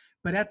wrong.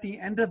 But at the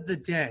end of the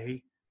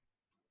day,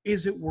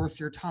 is it worth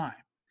your time?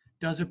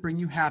 Does it bring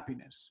you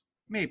happiness?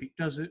 Maybe.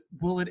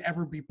 Will it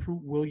ever be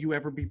proved? Will you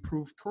ever be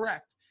proved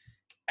correct?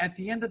 At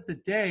the end of the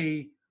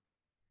day,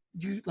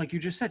 like you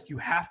just said, you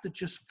have to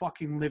just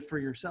fucking live for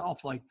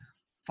yourself. Like,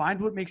 find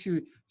what makes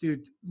you,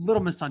 dude.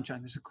 Little Miss Sunshine.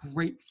 There's a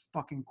great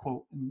fucking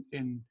quote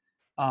in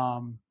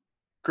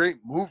great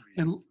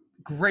movie.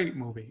 Great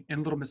movie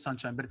in Little Miss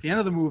Sunshine. But at the end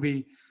of the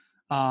movie,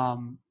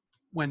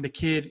 when the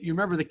kid, you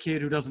remember the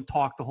kid who doesn't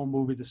talk the whole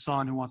movie, the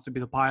son who wants to be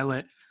the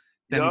pilot,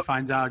 then he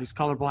finds out he's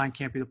colorblind,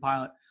 can't be the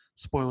pilot.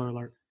 Spoiler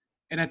alert.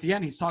 And at the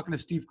end, he's talking to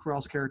Steve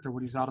Carell's character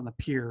when he's out on the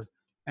pier,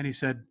 and he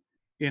said,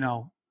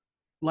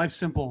 life's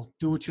simple.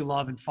 Do what you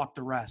love and fuck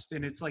the rest.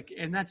 And it's like,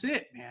 and that's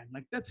it, man.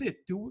 Like, that's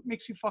it. Do what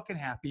makes you fucking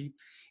happy.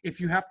 If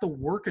you have to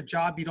work a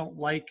job you don't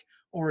like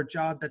or a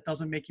job that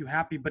doesn't make you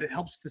happy, but it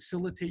helps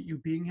facilitate you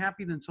being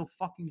happy, then so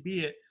fucking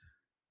be it.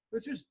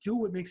 But just do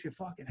what makes you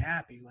fucking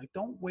happy. Like,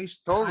 don't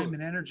waste time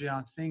and energy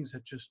on things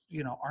that just,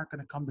 aren't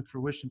going to come to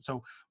fruition.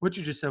 So what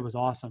you just said was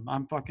awesome.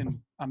 I'm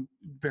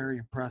very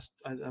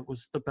impressed. That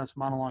was the best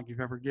monologue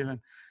you've ever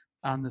given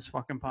on this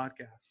fucking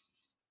podcast.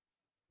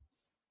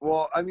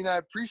 Well, I mean, I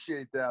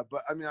appreciate that,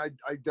 but I mean, I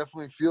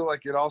definitely feel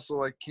like it also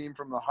like came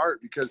from the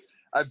heart, because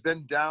I've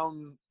been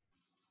down.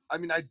 I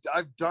mean,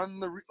 I've done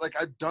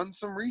I've done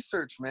some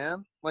research,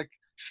 man, like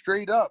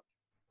straight up,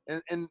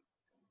 and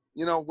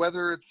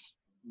whether it's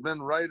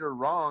been right or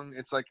wrong,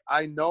 it's like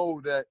I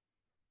know that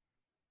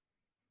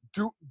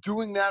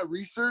doing that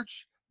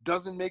research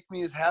doesn't make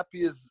me as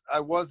happy as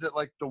I was at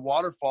like the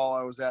waterfall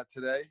I was at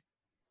today.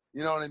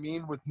 You know what I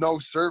mean? With no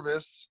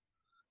service.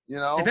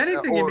 If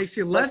anything, it makes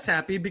you less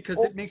happy,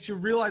 because it makes you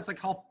realize like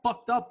how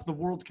fucked up the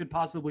world could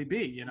possibly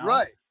be,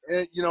 Right.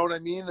 And you know what I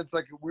mean? It's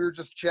like we were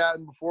just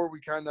chatting before we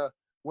kind of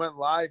went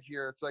live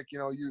here. It's like,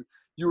 you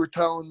were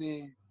telling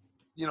me,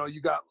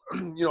 you got,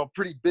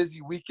 pretty busy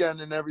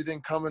weekend and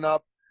everything coming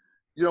up,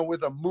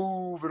 with a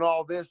move and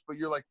all this, but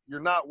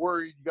you're not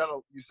worried.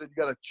 You said you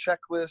got a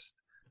checklist.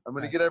 I'm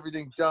going to get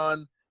everything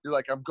done. You're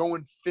like, I'm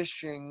going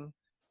fishing.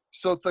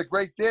 So it's like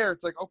right there.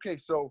 It's like, okay,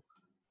 so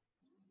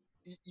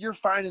you're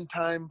finding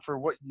time for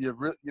what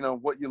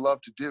what you love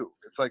to do.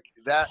 It's like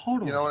that,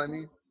 totally. You know what I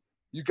mean?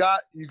 You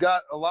got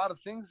a lot of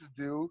things to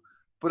do,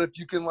 but if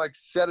you can like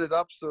set it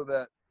up so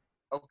that,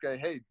 okay,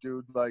 hey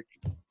dude, like,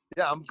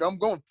 yeah, I'm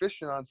going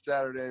fishing on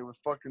Saturday with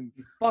fucking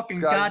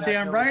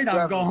goddamn right.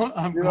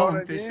 I'm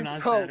going fishing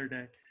on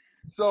Saturday.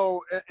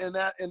 So, and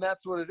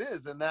that's what it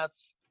is. And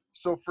that's,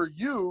 so for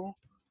you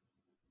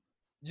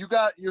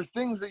got your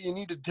things that you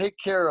need to take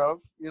care of.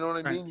 You know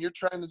what I mean? You're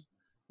trying to,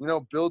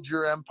 build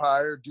your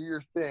empire, do your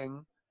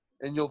thing,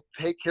 and you'll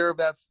take care of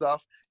that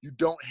stuff. You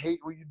don't hate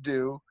what you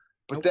do.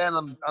 But then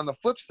on the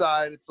flip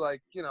side, it's like,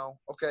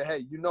 okay,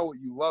 hey, what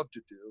you love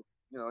to do.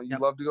 You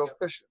love to go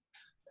fishing.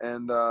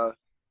 And,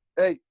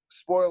 hey,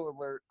 spoiler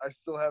alert, I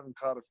still haven't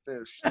caught a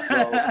fish.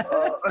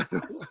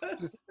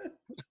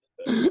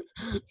 So,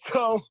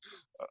 so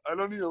I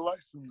don't need a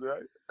license,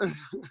 right?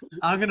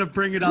 I'm going to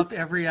bring it up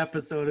every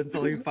episode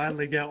until you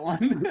finally get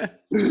one.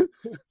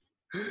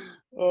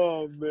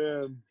 Oh,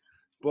 man.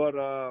 But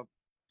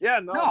yeah,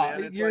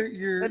 man, it's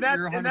you're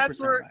 100%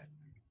 where, right.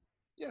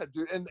 Yeah,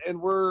 dude,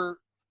 and we're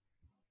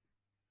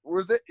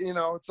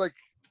it's like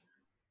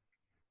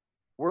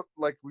we're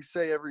like we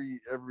say every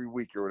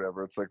week or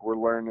whatever. It's like we're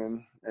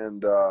learning,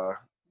 and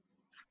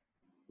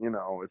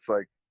it's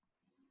like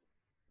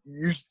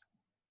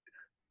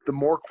the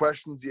more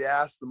questions you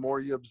ask, the more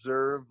you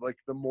observe, like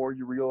the more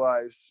you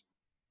realize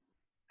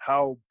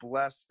how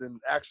blessed and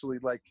actually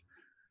like,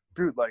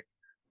 dude, like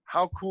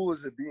how cool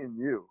is it being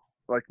you?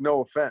 Like,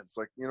 no offense,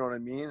 like, you know what I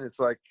mean? It's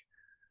like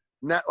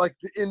not like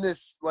in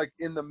this, like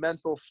in the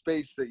mental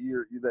space that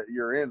you're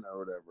in or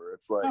whatever.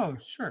 It's like, oh,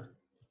 sure.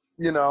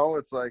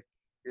 It's like,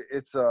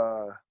 it's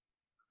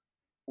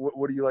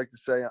what do you like to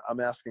say? I'm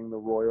asking the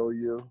royal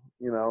you,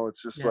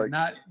 it's just like,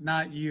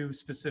 not you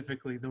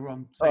specifically,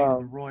 I'm saying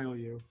the royal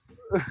you.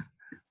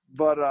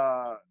 But,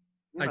 I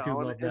do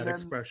love that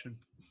expression.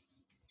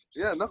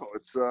 Yeah, no,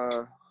 it's,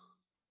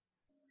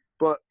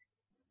 but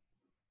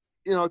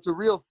it's a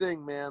real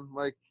thing, man.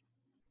 Like,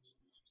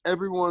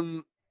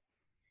 everyone,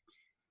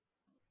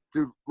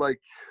 dude, like,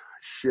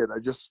 shit,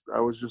 I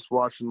was just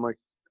watching, like,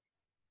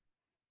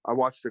 I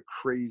watched a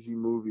crazy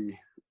movie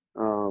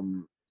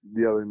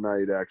the other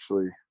night,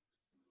 actually,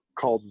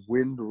 called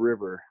Wind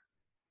River.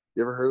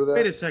 You ever heard of that?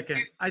 Wait a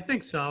second. I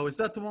think so. Is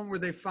that the one where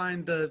they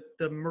find the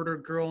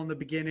murdered girl in the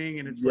beginning,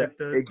 and it's like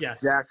the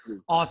exactly.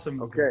 Yes. Awesome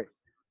movie. Okay.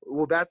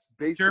 Well, that's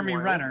based Jeremy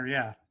Renner,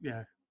 yeah.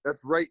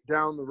 That's right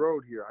down the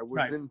road here. I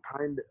was in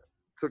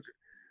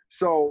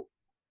so,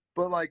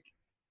 but like,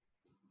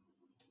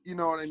 you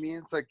know what I mean?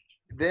 It's like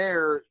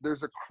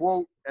there's a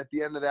quote at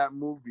the end of that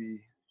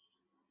movie,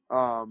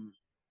 and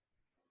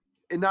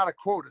not a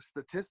quote, a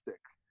statistic.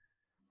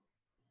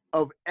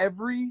 of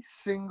every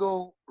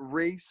single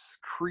race,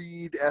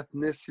 creed,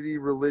 ethnicity,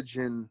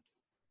 religion,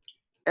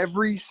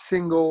 every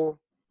single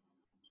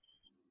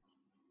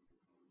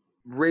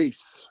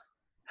race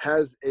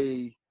has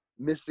a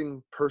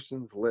missing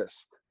persons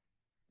list,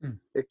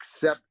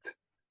 except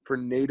for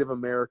Native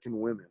American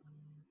women.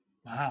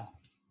 Wow.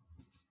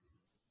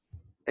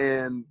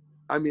 And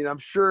I mean, I'm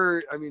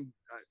sure,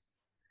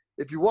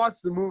 if you watch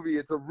the movie,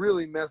 it's a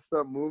really messed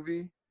up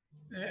movie.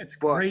 It's a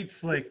great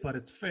flick, but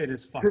it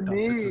is fucked up.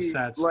 Me, It's a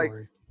sad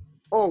story.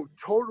 Oh,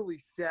 totally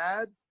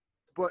sad.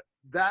 But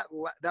that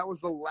was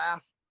the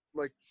last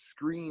like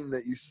screen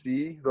that you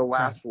see, the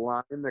last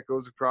line that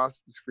goes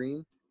across the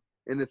screen,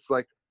 and it's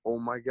like, oh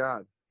my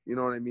God, you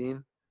know what I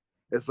mean?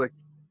 It's like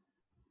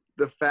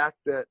the fact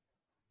that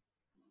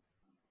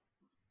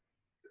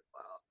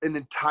an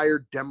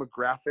entire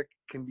demographic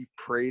can be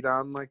preyed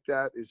on like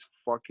that is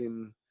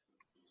fucking.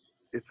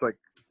 It's like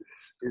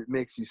it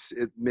makes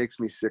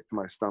me sick to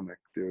my stomach,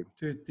 dude.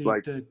 Dude,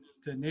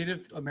 the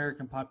Native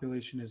American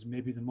population is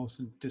maybe the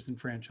most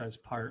disenfranchised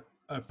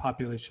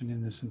population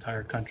in this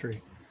entire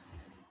country.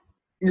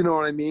 You know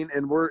what I mean?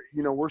 And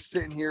we're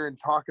sitting here and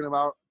talking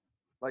about,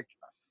 like,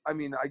 I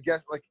mean, I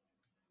guess, like,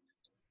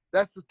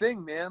 that's the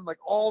thing, man. Like,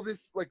 all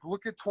this, like,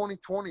 look at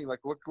 2020. Like,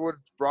 look what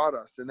it's brought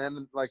us. And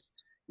then, like,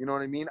 you know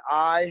what I mean?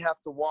 I have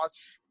to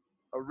watch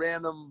a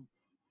random,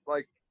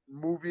 like,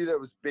 movie that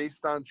was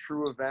based on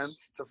true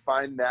events to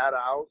find that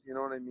out. You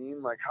know what I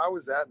mean? Like, how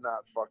is that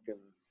not fucking,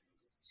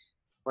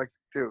 like,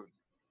 dude,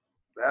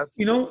 that's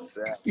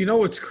sad. You know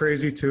what's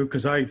crazy, too?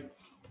 Because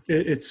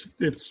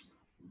it's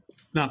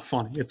not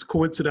funny. It's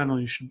coincidental.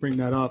 You should bring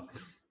that up.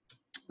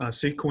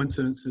 See,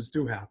 coincidences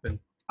do happen.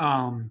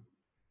 I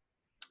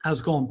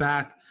was going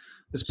back.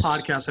 This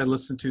podcast I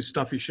listened to,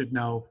 Stuff You Should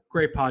Know.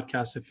 Great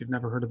podcast if you've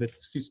never heard of it.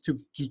 It's these two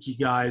geeky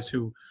guys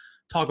who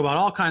talk about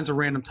all kinds of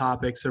random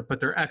topics,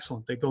 but they're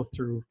excellent. They go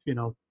through,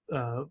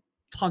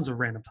 tons of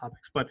random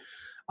topics. But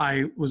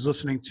I was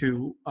listening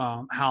to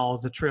how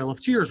the Trail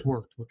of Tears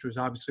worked, which was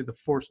obviously the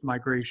forced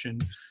migration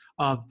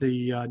of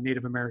the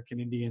Native American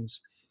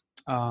Indians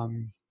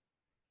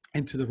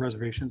into the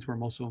reservations where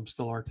most of them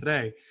still are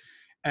today.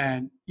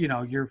 And,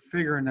 you're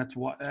figuring that's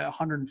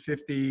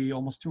 150,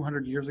 almost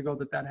 200 years ago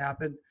that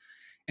happened.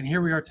 And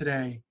here we are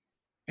today.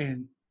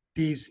 And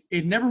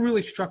it never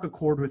really struck a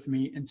chord with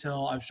me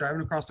until I was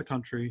driving across the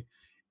country,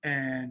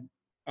 and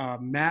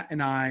Matt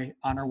and I,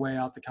 on our way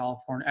out to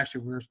California,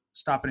 actually we were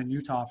stopping in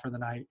Utah for the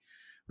night.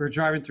 We were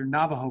driving through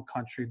Navajo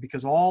country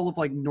because all of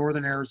like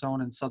northern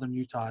Arizona and southern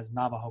Utah is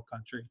Navajo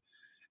country.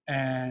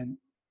 And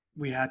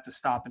we had to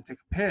stop and take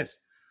a piss.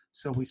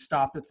 So we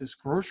stopped at this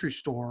grocery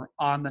store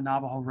on the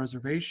Navajo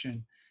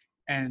reservation,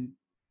 and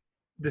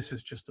this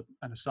is just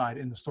an aside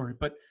in the story,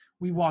 but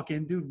we walk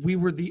in, dude, we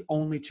were the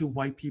only two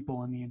white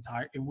people in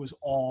it was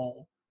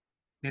all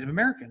Native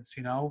Americans,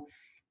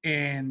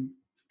 and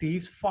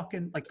these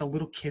fucking, like, the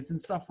little kids and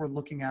stuff were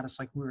looking at us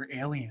like we were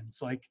aliens.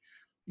 Like,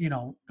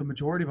 the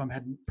majority of them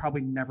had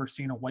probably never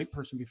seen a white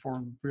person before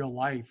in real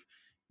life,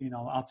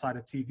 outside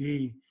of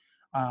TV.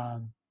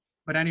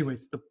 But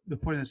anyways, the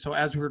point is, so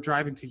as we were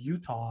driving to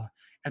Utah,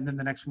 and then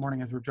the next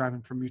morning as we're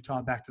driving from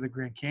Utah back to the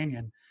Grand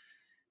Canyon,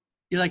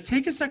 you like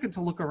take a second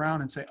to look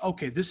around and say,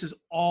 okay, this is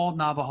all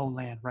Navajo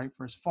land, right?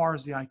 For as far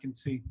as the eye can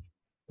see.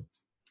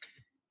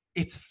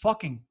 It's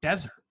fucking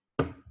desert.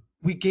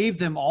 We gave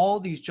them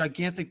all these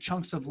gigantic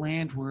chunks of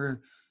land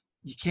where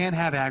you can't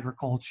have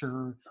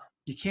agriculture,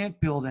 you can't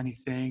build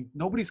anything,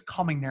 nobody's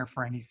coming there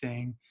for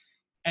anything.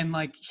 And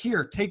like,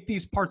 here, take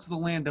these parts of the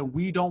land that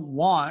we don't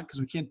want because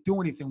we can't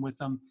do anything with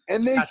them.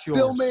 And they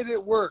still made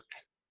it work.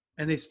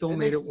 And they still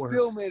made it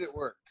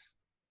work.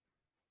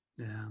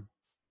 Yeah.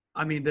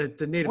 I mean,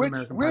 the Native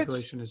American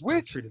population is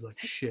treated like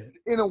shit.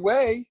 In a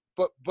way,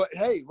 but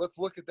hey, let's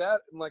look at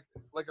that and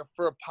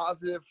for a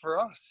positive for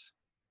us.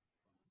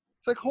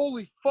 It's like,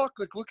 holy fuck,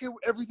 like, look at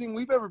everything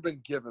we've ever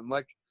been given.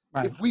 Like,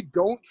 right. If we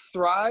don't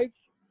thrive,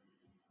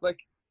 like,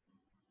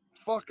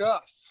 fuck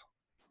us.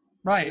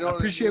 Right.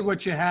 Appreciate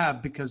what you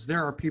have, because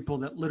there are people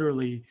that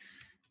literally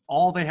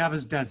all they have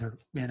is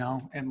desert,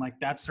 and like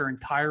that's their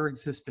entire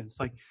existence.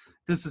 Like,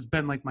 this has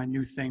been like my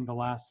new thing the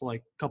last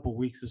like couple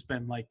weeks has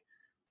been like,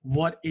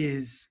 what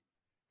is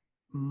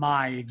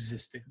my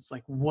existence?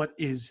 Like, what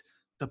is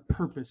the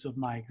purpose of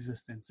my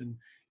existence? And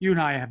you and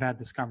I have had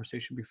this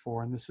conversation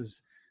before, and this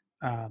is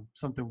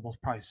something we'll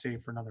probably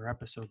save for another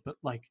episode, but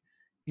like,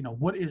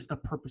 what is the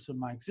purpose of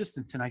my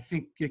existence? And I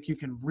think like you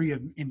can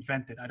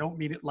reinvent it. I don't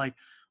mean it like,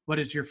 what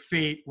is your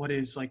fate? What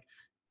is like,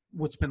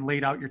 what's been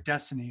laid out, your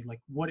destiny? Like,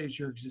 what is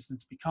your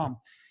existence become?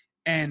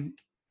 And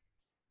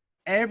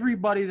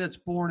everybody that's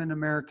born in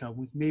America,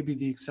 with maybe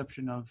the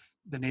exception of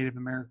the Native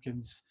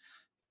Americans,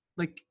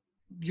 like,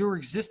 your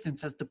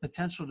existence has the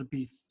potential to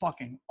be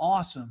fucking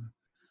awesome.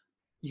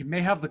 You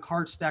may have the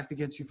cards stacked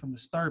against you from the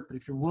start, but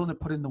if you're willing to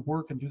put in the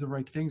work and do the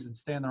right things and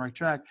stay on the right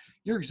track,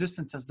 your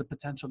existence has the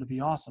potential to be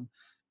awesome.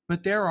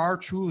 But there are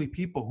truly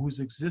people whose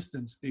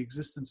existence, the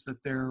existence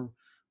that they're,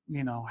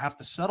 have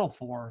to settle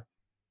for,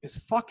 is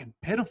fucking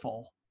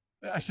pitiful.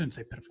 I shouldn't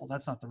say pitiful.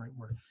 That's not the right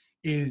word.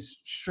 Is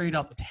straight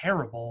up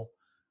terrible.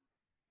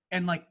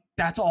 And like,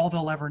 that's all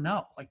they'll ever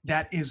know. Like,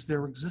 that is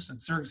their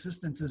existence. Their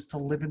existence is to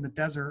live in the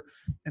desert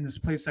in this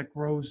place that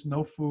grows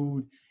no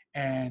food.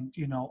 And,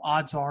 you know,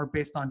 odds are,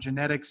 based on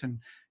genetics and,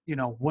 you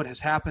know, what has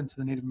happened to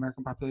the Native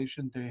American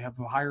population, they have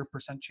a higher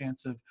percent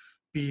chance of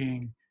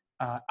being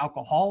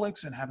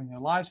alcoholics and having their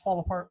lives fall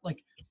apart.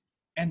 Like,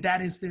 and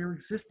that is their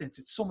existence.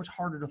 It's so much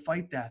harder to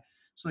fight that.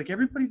 So like,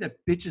 everybody that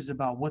bitches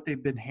about what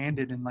they've been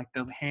handed and like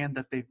the hand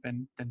that they've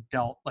been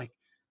dealt, like,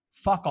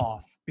 fuck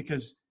off,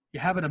 because you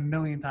have it a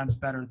million times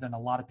better than a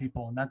lot of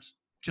people. And that's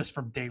just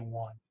from day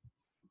one.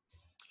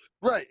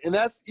 Right. And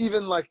that's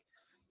even like,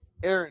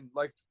 Aaron,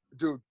 like,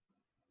 dude,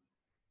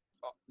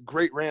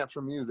 great rant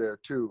from you there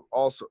too.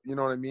 Also, you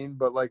know what I mean?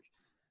 But like,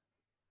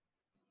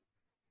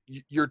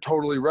 you're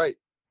totally right.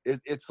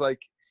 It's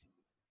like,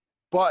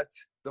 but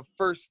the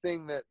first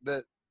thing that,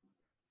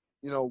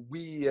 you know,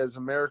 we as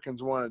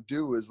Americans want to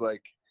do is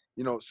like,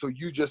 you know, so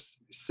you just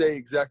say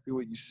exactly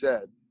what you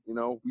said, you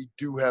know, we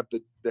do have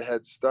the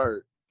head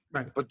start.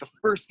 Right. But the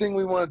first thing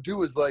we want to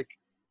do is like,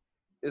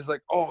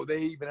 oh, they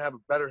even have a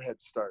better head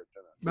start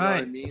than us. You know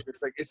what I mean?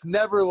 It's like, it's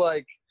never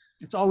like,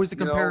 it's always a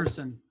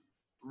comparison.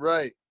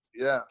 Right.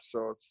 Yeah.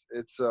 So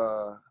it's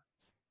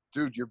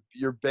dude,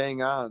 you're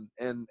bang on.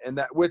 And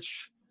that,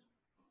 which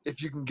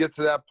if you can get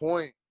to that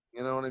point,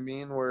 you know what I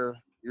mean, where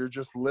you're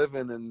just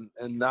living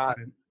and not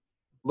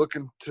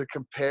looking to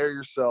compare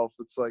yourself.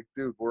 It's like,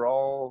 dude, we're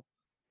all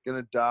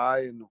gonna die,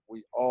 and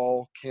we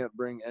all can't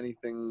bring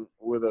anything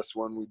with us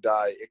when we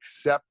die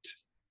except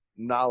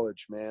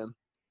knowledge, man.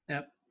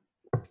 Yep.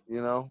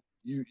 You know,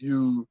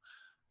 you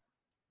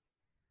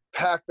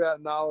pack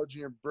that knowledge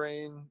in your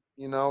brain,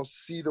 you know,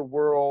 see the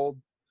world,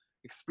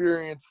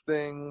 experience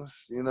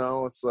things, you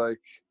know, it's like,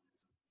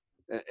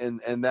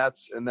 and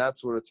that's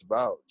what it's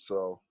about.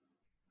 So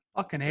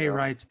fucking A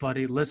rights,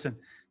 buddy. Listen,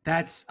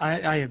 that's,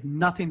 I have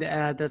nothing to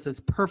add. That's as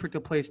perfect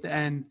a place to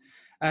end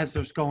as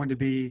there's going to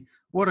be.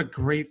 What a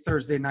great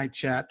Thursday night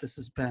chat this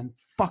has been.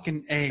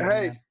 Fucking A,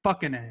 man.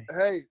 Fucking A.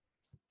 Hey,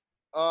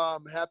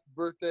 happy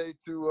birthday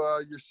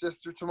to your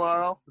sister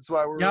tomorrow. That's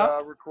why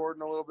we're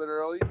recording a little bit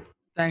early.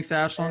 Thanks,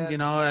 Ashland. You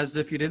know, as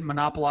if you didn't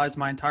monopolize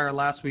my entire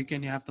last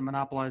weekend, you have to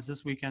monopolize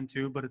this weekend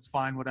too, but it's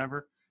fine,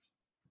 whatever.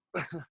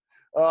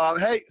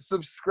 Hey,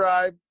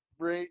 subscribe,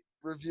 rate,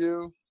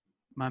 review.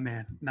 My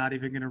man, not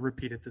even going to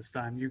repeat it this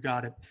time. You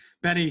got it.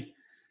 Benny,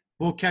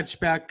 we'll catch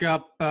back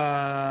up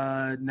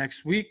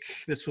next week.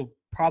 This will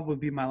probably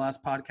be my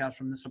last podcast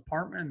from this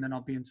apartment, and then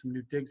I'll be in some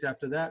new digs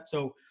after that.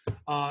 So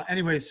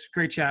anyways,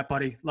 great chat,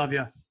 buddy. Love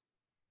you.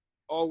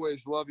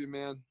 Always love you,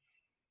 man.